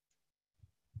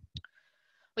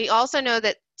 We also know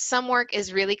that some work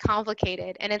is really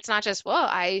complicated, and it's not just, well,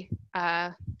 I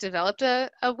developed a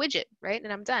widget, right,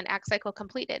 and I'm done, act cycle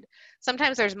completed.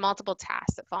 Sometimes there's multiple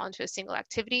tasks that fall into a single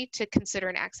activity to consider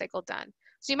an act cycle done.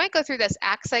 So you might go through this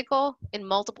act cycle in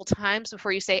multiple times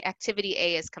before you say activity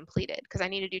A is completed, because I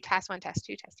need to do task 1, task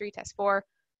 2, task 3, task 4,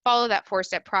 follow that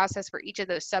 4-step process for each of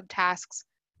those subtasks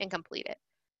and complete it.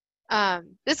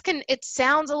 It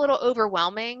sounds a little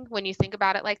overwhelming when you think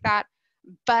about it like that,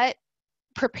 but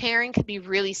preparing can be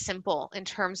really simple in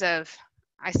terms of,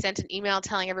 I sent an email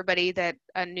telling everybody that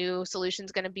a new solution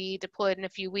is going to be deployed in a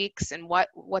few weeks and what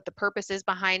the purpose is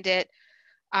behind it.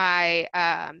 I,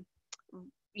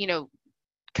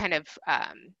 kind of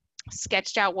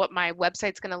sketched out what my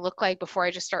website's going to look like before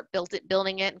I just start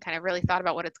building it, and kind of really thought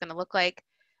about what it's going to look like.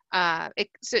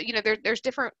 There's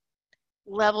different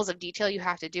levels of detail you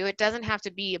have to do. It doesn't have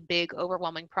to be a big,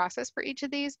 overwhelming process for each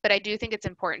of these, but I do think it's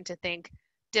important to think,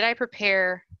 did I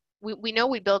prepare? We know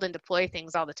we build and deploy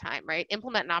things all the time, right?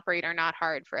 Implement and operate are not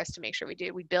hard for us to make sure we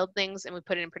do. We build things and we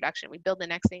put it in production. We build the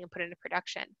next thing and put it into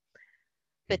production.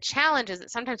 The challenge is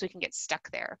that sometimes we can get stuck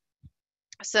there.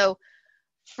 So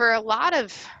for a lot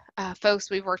of folks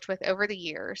we've worked with over the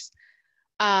years,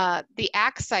 the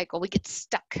act cycle, we get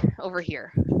stuck over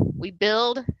here. We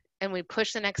build and we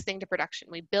push the next thing to production.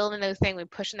 We build another thing, we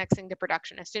push the next thing to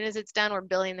production. As soon as it's done, we're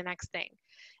building the next thing.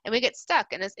 And we get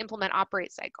stuck in this implement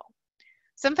operate cycle.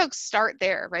 Some folks start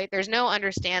there, right? There's no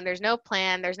understand, there's no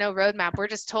plan, there's no roadmap. We're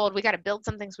just told we got to build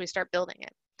something, so we start building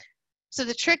it. So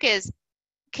the trick is,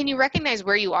 can you recognize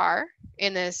where you are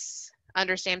in this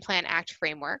understand, plan, act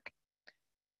framework?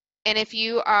 And if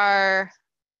you are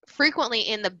frequently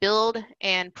in the build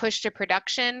and push to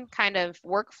production kind of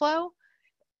workflow,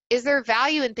 is there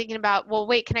value in thinking about, well,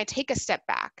 wait, can I take a step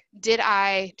back? Can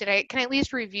I at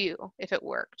least review if it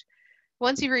worked?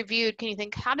 Once you've reviewed, can you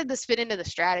think, how did this fit into the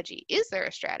strategy? Is there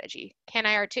a strategy? Can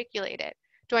I articulate it?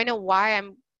 Do I know why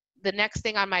the next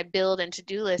thing on my build and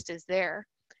to-do list is there?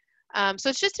 So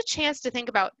it's just a chance to think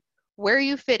about where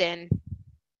you fit in,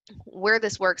 where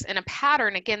this works, and a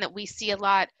pattern, again, that we see a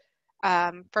lot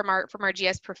from our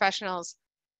GIS professionals.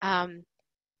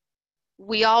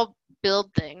 We all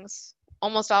build things.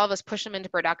 Almost all of us push them into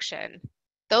production.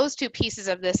 Those two pieces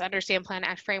of this understand, plan,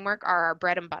 act framework are our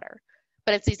bread and butter.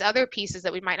 But it's these other pieces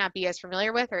that we might not be as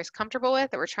familiar with or as comfortable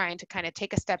with that we're trying to kind of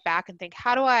take a step back and think,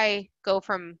 how do I go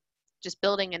from just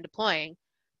building and deploying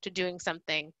to doing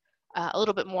something a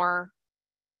little bit more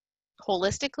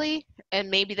holistically,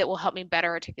 and maybe that will help me better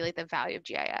articulate the value of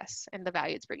GIS and the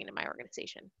value it's bringing to my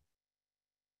organization.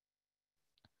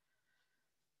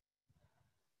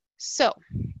 So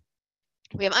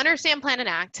we have understand, plan, and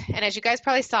act. And as you guys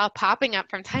probably saw popping up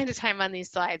from time to time on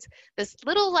these slides, this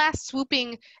little last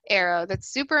swooping arrow that's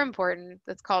super important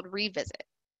that's called revisit.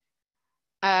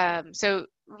 So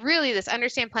really this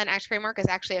understand, plan, act framework is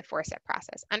actually a 4-step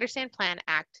process. Understand, plan,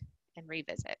 act, and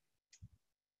revisit.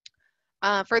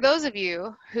 For those of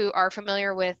you who are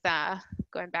familiar with,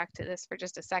 going back to this for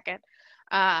just a second,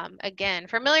 again,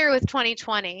 familiar with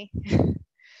 2020,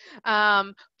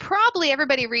 probably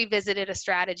everybody revisited a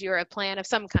strategy or a plan of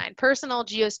some kind, personal,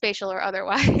 geospatial, or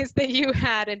otherwise, that you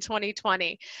had in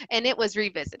 2020, and it was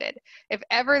revisited. If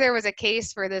ever there was a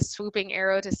case for this swooping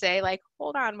arrow to say, like,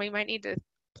 hold on, we might need to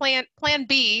plan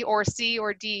B or C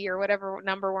or D or whatever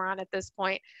number we're on at this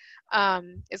point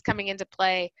is coming into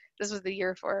play, this was the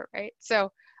year for it, right?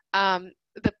 So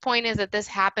the point is that this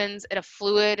happens at a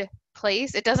fluid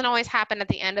place. It doesn't always happen at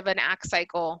the end of an act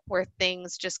cycle where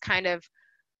things just kind of,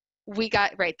 we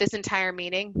got right this entire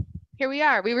meeting, here we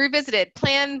are, we revisited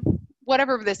plan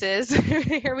whatever this is.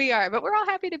 Here we are, but we're all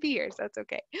happy to be here, so that's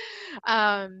okay.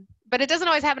 But it doesn't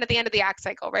always happen at the end of the act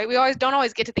cycle, right? We don't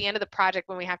always get to the end of the project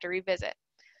when we have to revisit.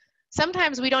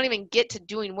 Sometimes we don't even get to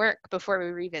doing work before we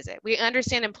revisit. We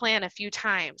understand and plan a few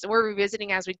times, and we're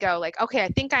revisiting as we go, like, okay, I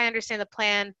think I understand the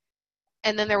plan,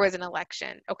 and then there was an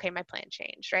election. Okay, my plan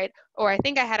changed, right? Or I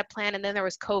think I had a plan, and then there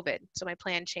was COVID, so my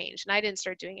plan changed, and I didn't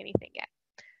start doing anything yet.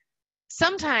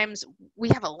 Sometimes we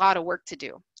have a lot of work to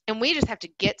do, and we just have to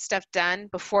get stuff done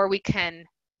before we can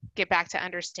get back to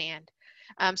understand.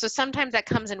 So sometimes that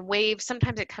comes in waves,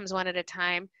 sometimes it comes one at a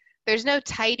time. There's no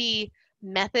tidy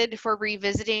method for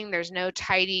revisiting. There's no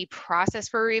tidy process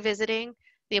for revisiting.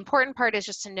 The important part is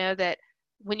just to know that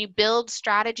when you build a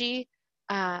strategy,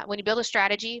 you're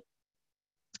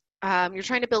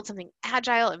trying to build something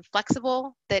agile and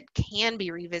flexible that can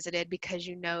be revisited because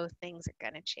you know things are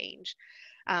going to change.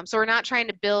 So we're not trying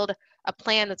to build a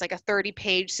plan that's like a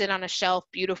 30-page, sit on a shelf,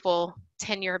 beautiful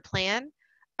 10-year plan.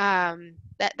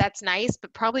 That's nice,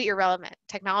 but probably irrelevant.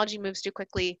 Technology moves too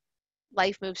quickly.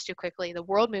 Life moves too quickly. The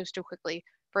world moves too quickly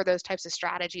for those types of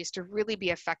strategies to really be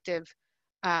effective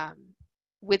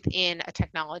within a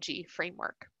technology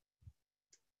framework.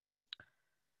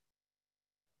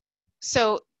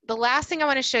 So the last thing I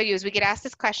want to show you is we get asked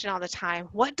this question all the time.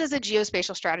 What does a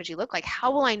geospatial strategy look like?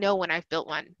 How will I know when I've built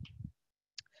one?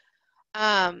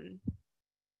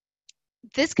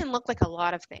 This can look like a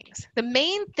lot of things. The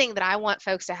main thing that I want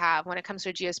folks to have when it comes to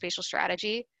a geospatial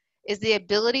strategy is the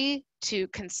ability to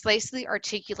concisely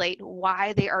articulate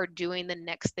why they are doing the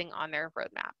next thing on their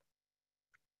roadmap.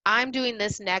 I'm doing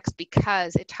this next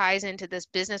because it ties into this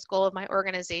business goal of my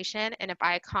organization, and if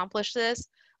I accomplish this,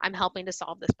 I'm helping to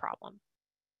solve this problem.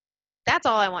 That's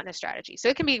all I want in a strategy. So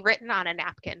it can be written on a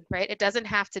napkin, right? It doesn't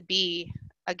have to be,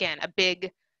 again, a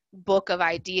big book of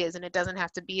ideas, and it doesn't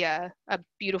have to be a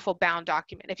beautiful bound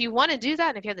document. If you want to do that,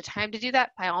 and if you have the time to do that,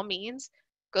 by all means,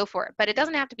 go for it. But it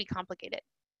doesn't have to be complicated.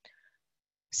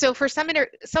 So for some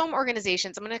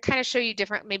organizations, I'm going to kind of show you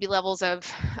different maybe levels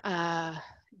of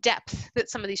depth that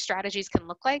some of these strategies can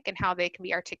look like and how they can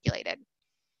be articulated.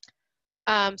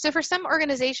 So for some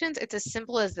organizations, it's as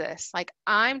simple as this. Like,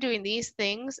 I'm doing these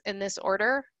things in this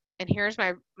order, and here's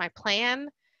my plan.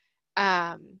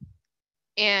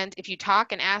 And if you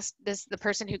talk and ask the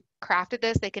person who crafted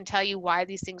this, they can tell you why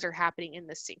these things are happening in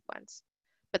this sequence.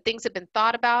 But things have been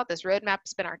thought about, this roadmap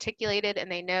has been articulated,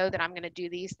 and they know that I'm going to do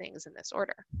these things in this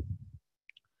order.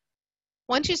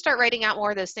 Once you start writing out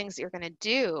more of those things that you're going to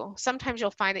do, sometimes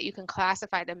you'll find that you can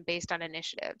classify them based on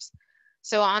initiatives.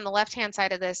 So on the left-hand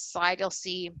side of this slide, you'll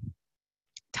see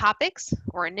topics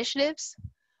or initiatives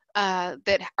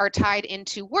that are tied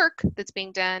into work that's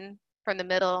being done from the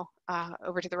middle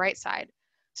over to the right side.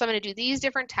 So I'm going to do these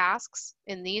different tasks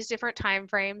in these different time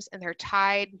frames, and they're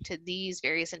tied to these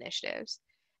various initiatives.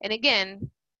 And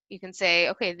again, you can say,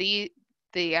 okay,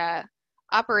 the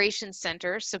operations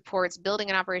center supports building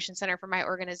an operations center for my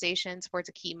organization, supports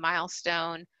a key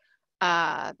milestone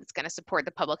that's going to support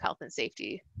the public health and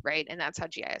safety, right? And that's how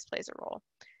GIS plays a role.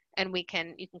 And you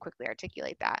can quickly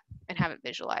articulate that and have it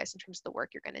visualized in terms of the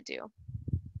work you're going to do.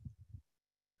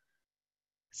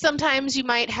 Sometimes you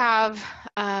might have,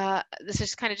 this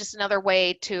is kind of just another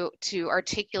way to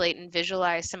articulate and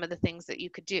visualize some of the things that you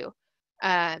could do.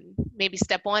 Maybe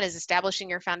step one is establishing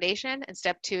your foundation, and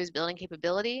step two is building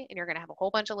capability, and you're going to have a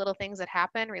whole bunch of little things that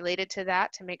happen related to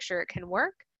that to make sure it can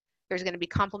work. There's going to be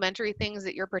complementary things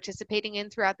that you're participating in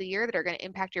throughout the year that are going to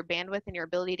impact your bandwidth and your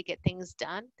ability to get things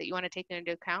done that you want to take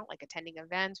into account, like attending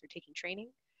events or taking training.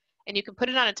 And you can put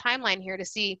it on a timeline here to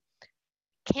see,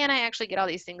 can I actually get all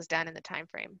these things done in the time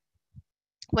frame?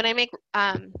 When I make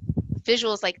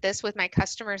visuals like this with my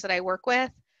customers that I work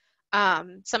with,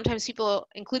 sometimes people,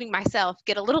 including myself,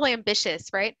 get a little ambitious,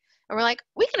 right? And we're like,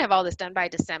 we can have all this done by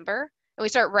December. And we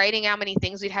start writing how many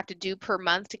things we'd have to do per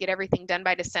month to get everything done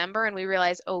by December. And we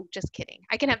realize, oh, just kidding.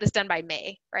 I can have this done by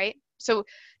May, right? So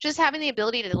just having the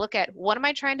ability to look at, what am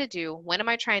I trying to do? When am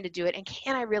I trying to do it? And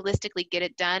can I realistically get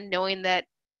it done, knowing that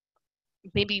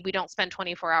maybe we don't spend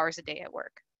 24 hours a day at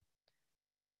work?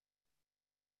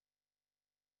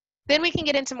 Then we can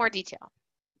get into more detail.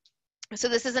 So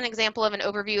this is an example of an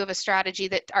overview of a strategy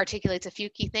that articulates a few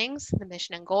key things: the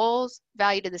mission and goals,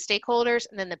 value to the stakeholders,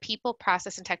 and then the people,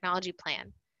 process, and technology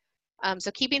plan.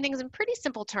 So keeping things in pretty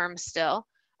simple terms still,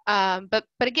 but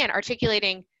again,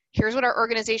 articulating, here's what our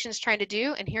organization is trying to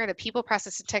do, and here are the people,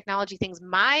 process, and technology things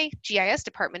my GIS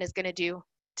department is going to do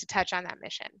to touch on that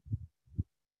mission.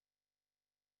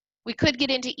 We could get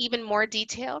into even more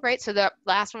detail, right? So the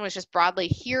last one was just broadly,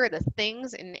 here are the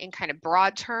things in kind of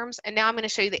broad terms. And now I'm going to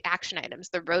show you the action items,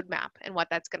 the roadmap, and what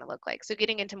that's going to look like. So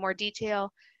getting into more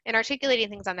detail and articulating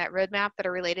things on that roadmap that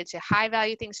are related to high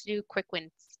value things to do, quick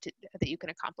wins that you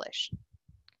can accomplish.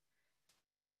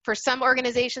 For some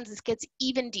organizations, this gets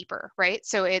even deeper, right?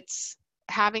 So it's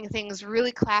having things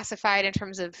really classified in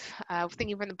terms of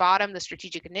thinking from the bottom, the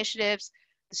strategic initiatives,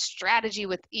 the strategy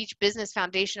with each business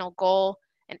foundational goal,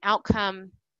 an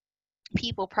outcome,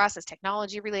 people, process,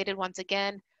 technology related, once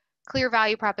again, clear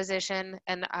value proposition,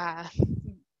 and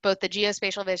both the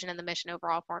geospatial vision and the mission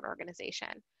overall for an organization.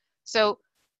 So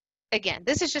again,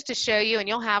 this is just to show you, and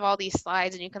you'll have all these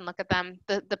slides and you can look at them.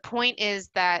 The point is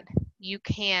that you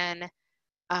can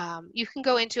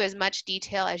go into as much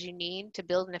detail as you need to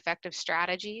build an effective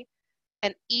strategy.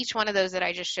 And each one of those that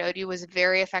I just showed you was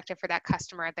very effective for that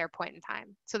customer at their point in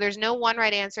time. So there's no one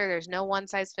right answer. There's no one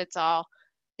size fits all.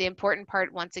 The important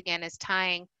part, once again, is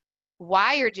tying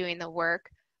why you're doing the work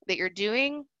that you're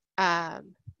doing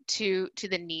to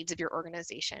the needs of your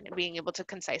organization and being able to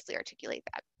concisely articulate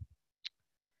that.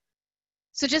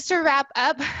 So just to wrap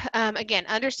up, again,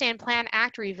 understand, plan,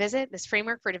 act, revisit, this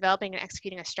framework for developing and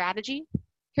executing a strategy.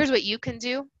 Here's what you can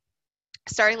do.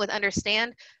 Starting with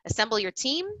understand, assemble your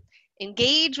team,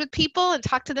 engage with people and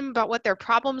talk to them about what their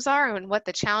problems are and what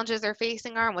the challenges they're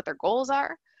facing are and what their goals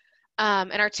are.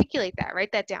 And articulate that,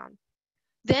 write that down.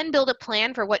 Then build a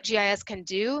plan for what GIS can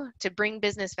do to bring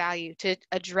business value, to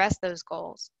address those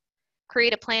goals.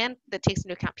 Create a plan that takes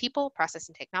into account people, process,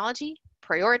 and technology.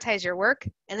 Prioritize your work,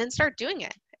 and then start doing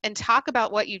it. And talk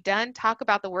about what you've done. Talk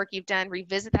about the work you've done.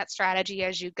 Revisit that strategy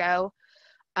as you go,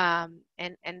 and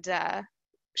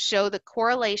show the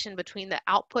correlation between the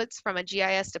outputs from a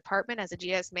GIS department as a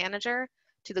GIS manager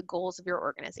to the goals of your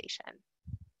organization.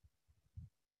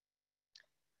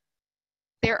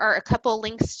 There are a couple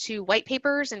links to white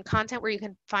papers and content where you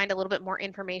can find a little bit more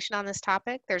information on this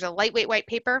topic. There's a lightweight white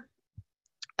paper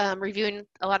reviewing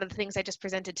a lot of the things I just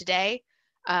presented today,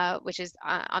 which is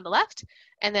on the left.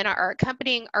 And then our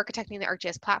accompanying Architecting the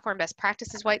ArcGIS Platform Best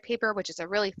Practices white paper, which is a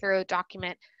really thorough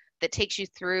document that takes you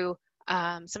through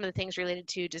some of the things related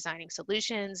to designing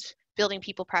solutions, building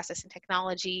people, process, and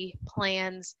technology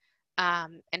plans,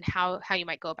 and how you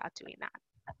might go about doing that.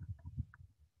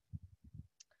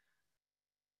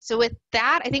 So with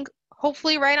that, I think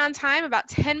hopefully right on time, about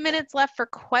 10 minutes left for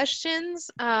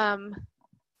questions.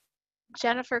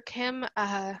 Jennifer, Kim,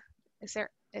 is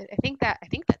there, I think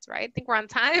that's right. I think we're on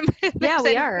time. Yeah,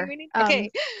 we are.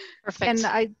 Okay, perfect. And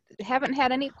I haven't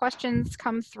had any questions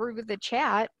come through the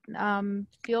chat.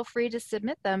 Feel free to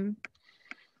submit them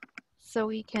so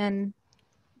we can.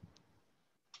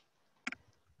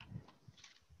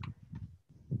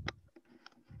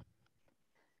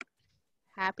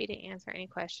 Happy to answer any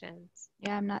questions.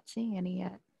 Yeah, I'm not seeing any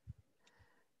yet.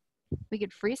 We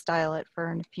could freestyle it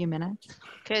for a few minutes.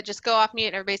 Could just go off mute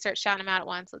and everybody start shouting them out at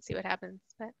once. Let's see what happens.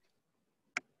 But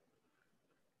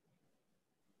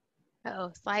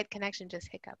uh-oh, slide connection just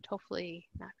hiccuped. Hopefully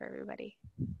not for everybody.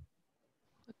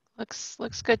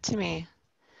 Looks good to me.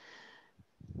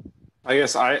 I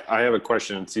guess I have a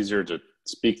question. It's easier to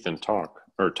speak than talk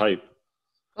or type.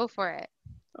 Go for it.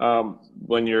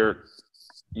 When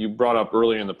you brought up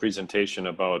earlier in the presentation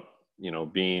about,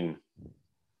 being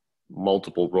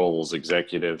multiple roles,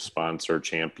 executive, sponsor,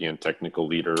 champion, technical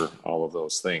leader, all of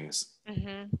those things.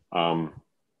 Mm-hmm.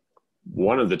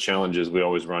 One of the challenges we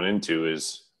always run into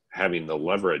is having the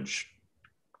leverage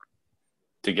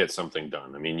to get something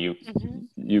done. I mean,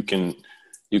 you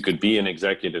could be an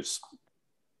executive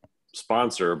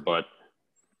sponsor, but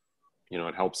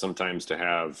it helps sometimes to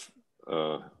have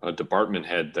a department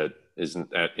head that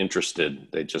isn't that interested.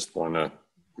 They just want to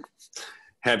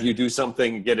have you do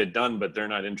something, get it done, but they're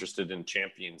not interested in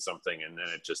championing something, and then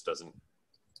it just doesn't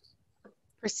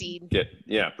proceed.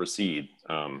 Proceed.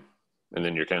 And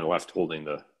then you're kind of left holding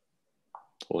the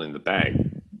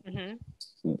bag. Mm-hmm.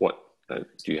 What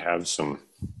do you have some?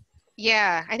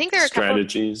 Yeah, I think there are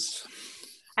strategies.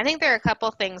 I think there are a couple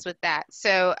things with that.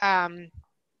 So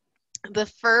the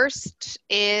first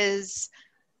is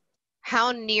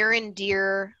how near and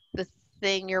dear the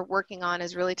thing you're working on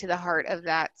is really to the heart of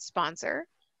that sponsor.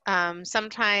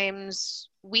 Sometimes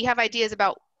we have ideas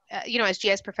about, as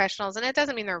GIS professionals, and it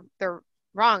doesn't mean they're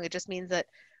wrong. It just means that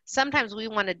sometimes we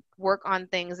want to work on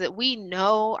things that we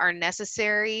know are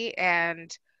necessary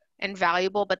and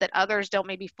valuable, but that others don't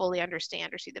maybe fully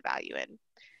understand or see the value in.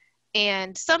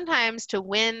 And sometimes to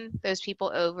win those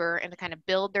people over and to kind of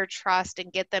build their trust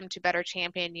and get them to better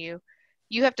champion you,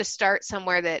 you have to start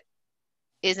somewhere that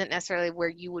isn't necessarily where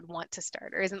you would want to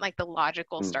start, or isn't like the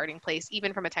logical starting place,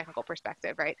 even from a technical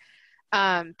perspective, right?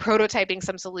 Prototyping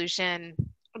some solution,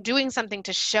 doing something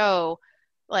to show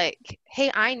like, hey,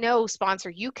 I know,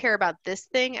 sponsor, you care about this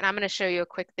thing, and I'm going to show you a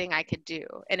quick thing I could do.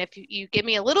 And if you give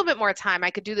me a little bit more time, I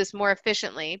could do this more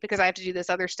efficiently because I have to do this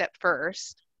other step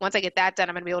first. Once I get that done,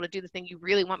 I'm going to be able to do the thing you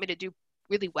really want me to do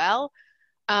really well.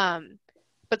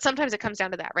 But sometimes it comes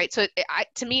down to that, right? So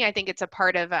to me, I think it's a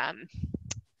part of,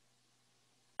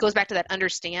 goes back to that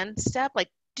understand step. Like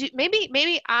maybe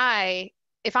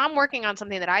if I'm working on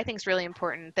something that I think is really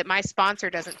important, that my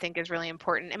sponsor doesn't think is really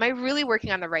important, am I really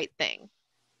working on the right thing?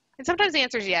 And sometimes the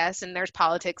answer is yes, and there's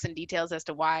politics and details as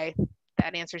to why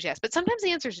that answer is yes. But sometimes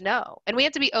the answer is no. And we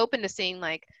have to be open to seeing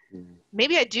like,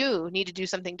 maybe I do need to do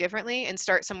something differently and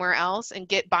start somewhere else and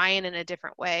get buy-in in a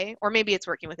different way. Or maybe it's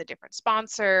working with a different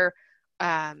sponsor.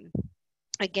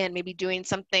 Again, maybe doing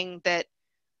something that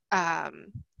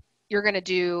you're going to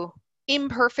do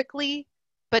imperfectly,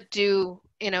 but do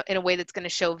in a way that's going to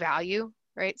show value,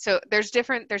 right? So there's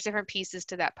different pieces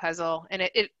to that puzzle, and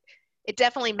it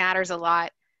definitely matters a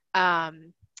lot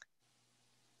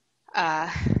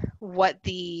what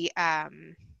the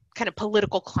kind of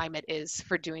political climate is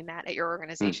for doing that at your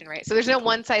organization, right? So there's no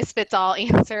one size fits all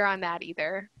answer on that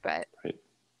either, but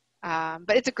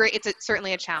it's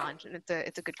certainly a challenge, and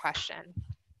it's a good question.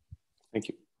 Thank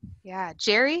you. Yeah,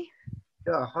 Jerry.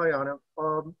 Yeah, hi Anna.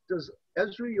 Does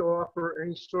Esri offer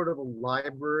any sort of a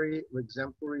library of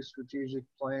exemplary strategic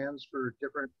plans for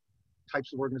different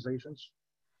types of organizations?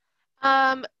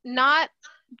 Not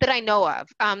that I know of.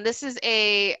 This is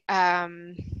a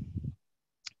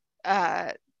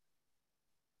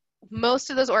most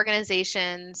of those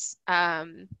organizations,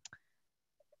 well,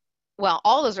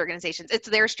 all those organizations, it's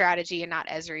their strategy and not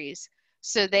Esri's.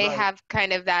 So they Right. have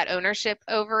kind of that ownership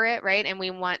over it, right? And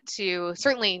we want to,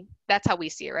 certainly that's how we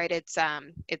see it, right? It's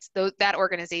that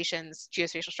organization's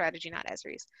geospatial strategy, not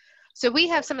Esri's. So we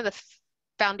have some of the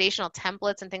foundational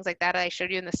templates and things like that I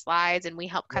showed you in the slides, and we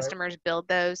help Right. customers build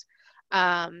those.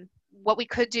 What we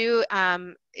could do,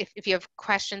 if you have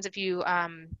questions, if you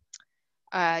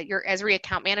your Esri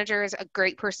account manager is a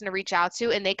great person to reach out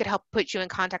to, and they could help put you in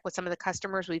contact with some of the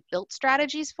customers we've built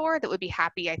strategies for that would be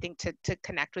happy, I think, to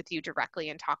connect with you directly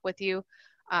and talk with you.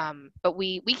 But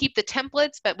we keep the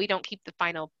templates, but we don't keep the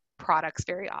final products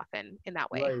very often in that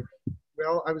way. Right.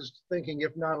 Well, I was thinking,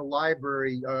 if not a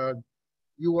library,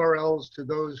 URLs to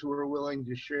those who are willing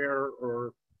to share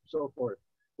or so forth.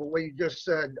 But what you just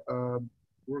said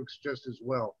works just as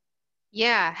well.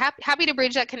 Yeah, happy to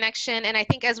bridge that connection. And I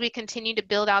think as we continue to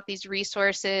build out these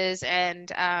resources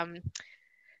and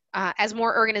as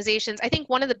more organizations, I think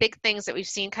one of the big things that we've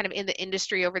seen kind of in the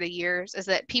industry over the years is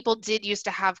that people did used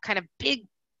to have kind of big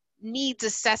needs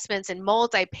assessments and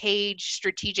multi-page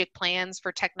strategic plans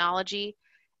for technology.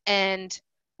 And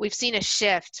we've seen a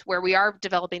shift where we are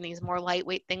developing these more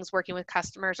lightweight things working with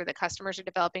customers, or the customers are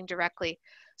developing directly.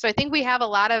 So I think we have a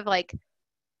lot of like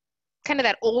kind of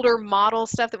that older model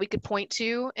stuff that we could point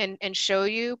to and show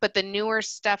you, but the newer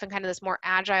stuff and kind of this more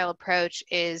agile approach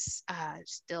is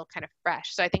still kind of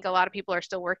fresh. So I think a lot of people are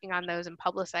still working on those and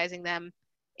publicizing them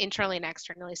internally and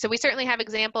externally. So we certainly have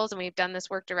examples, and we've done this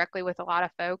work directly with a lot of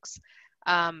folks,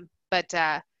 but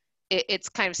it's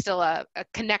kind of still a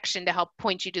connection to help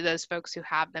point you to those folks who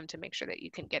have them to make sure that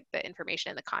you can get the information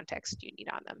and the context you need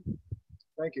on them.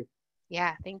 Thank you.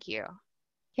 Yeah, thank you.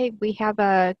 Okay, we have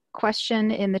a question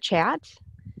in the chat.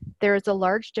 There is a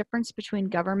large difference between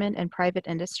government and private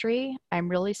industry. I'm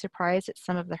really surprised at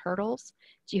some of the hurdles.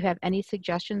 Do you have any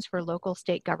suggestions for local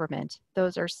state government?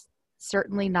 Those are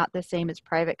certainly not the same as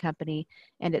private company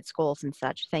and its goals and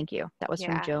such. Thank you. That was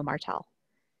from Joe Martell.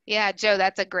 Yeah, Joe,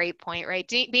 that's a great point, right?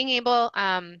 Being able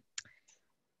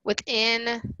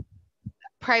within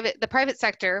the private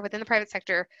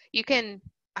sector, you can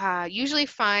usually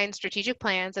find strategic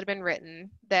plans that have been written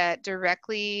that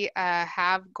directly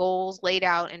have goals laid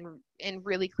out in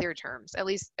really clear terms, at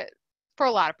least for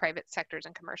a lot of private sectors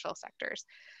and commercial sectors.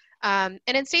 And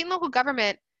in state and local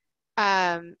government,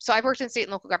 so I've worked in state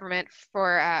and local government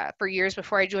for years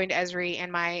before I joined Esri,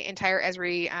 and my entire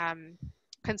Esri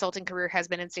consulting career has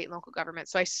been in state and local government.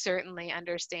 So I certainly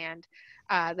understand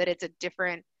that it's a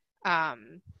different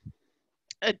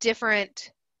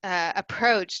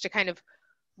approach to kind of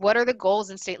what are the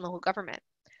goals in state and local government.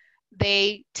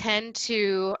 They tend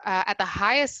to, at the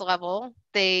highest level,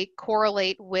 they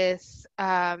correlate with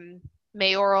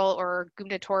mayoral or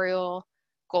gubernatorial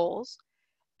goals.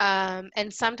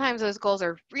 And sometimes those goals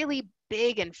are really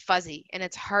big and fuzzy, and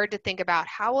it's hard to think about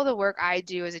how will the work I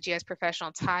do as a GIS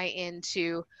professional tie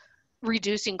into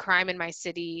reducing crime in my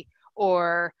city,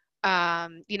 or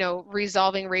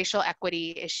resolving racial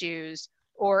equity issues,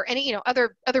 or any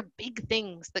other big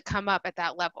things that come up at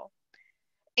that level.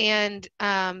 And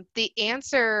the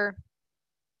answer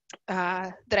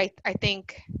that I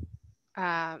think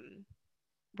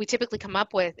we typically come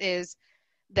up with is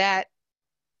that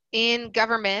in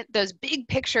government, those big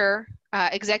picture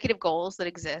executive goals that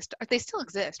exist, they still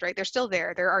exist, right? They're still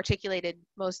there. They're articulated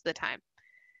most of the time.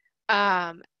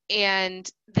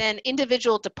 And then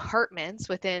individual departments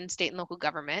within state and local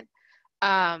government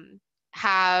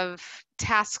have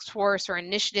task force or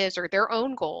initiatives or their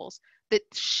own goals that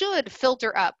should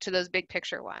filter up to those big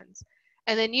picture ones.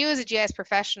 And then you as a GIS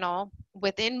professional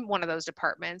within one of those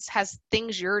departments has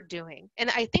things you're doing. And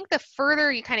I think the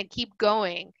further you kind of keep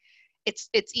going, it's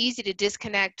easy to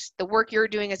disconnect the work you're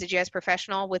doing as a GIS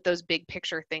professional with those big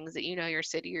picture things that your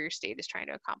city or your state is trying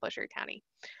to accomplish, or your county.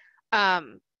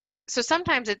 So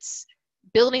sometimes it's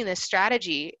building this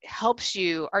strategy helps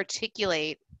you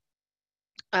articulate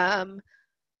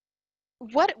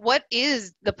what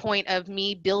is the point of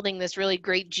me building this really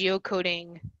great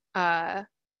geocoding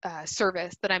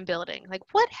service that I'm building? Like,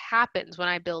 what happens when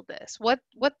I build this? What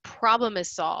problem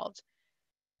is solved?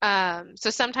 So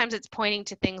sometimes it's pointing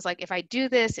to things like, if I do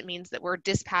this, it means that we're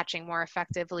dispatching more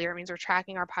effectively, or it means we're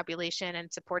tracking our population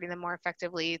and supporting them more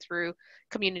effectively through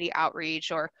community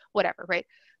outreach or whatever, right?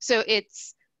 So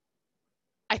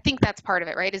I think that's part of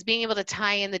it, right? Is being able to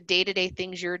tie in the day-to-day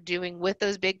things you're doing with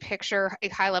those big picture,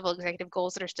 high-level executive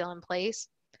goals that are still in place.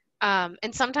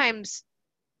 And sometimes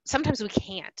sometimes we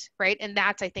can't, right? And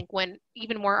that's, I think, when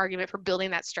even more argument for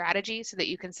building that strategy so that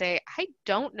you can say, I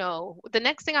don't know. The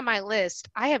next thing on my list,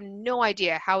 I have no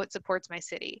idea how it supports my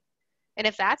city. And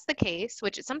if that's the case,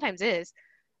 which it sometimes is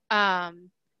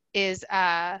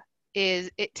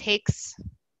it takes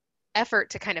effort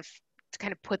to kind of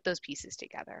put those pieces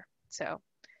together. So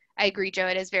I agree, Joe,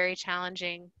 it is very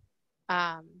challenging.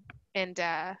 And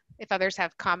if others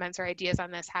have comments or ideas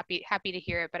on this, happy to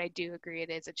hear it, but I do agree it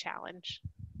is a challenge.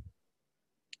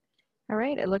 All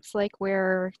right, it looks like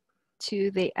we're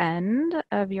to the end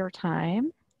of your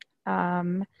time.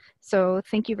 So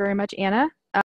thank you very much, Anna.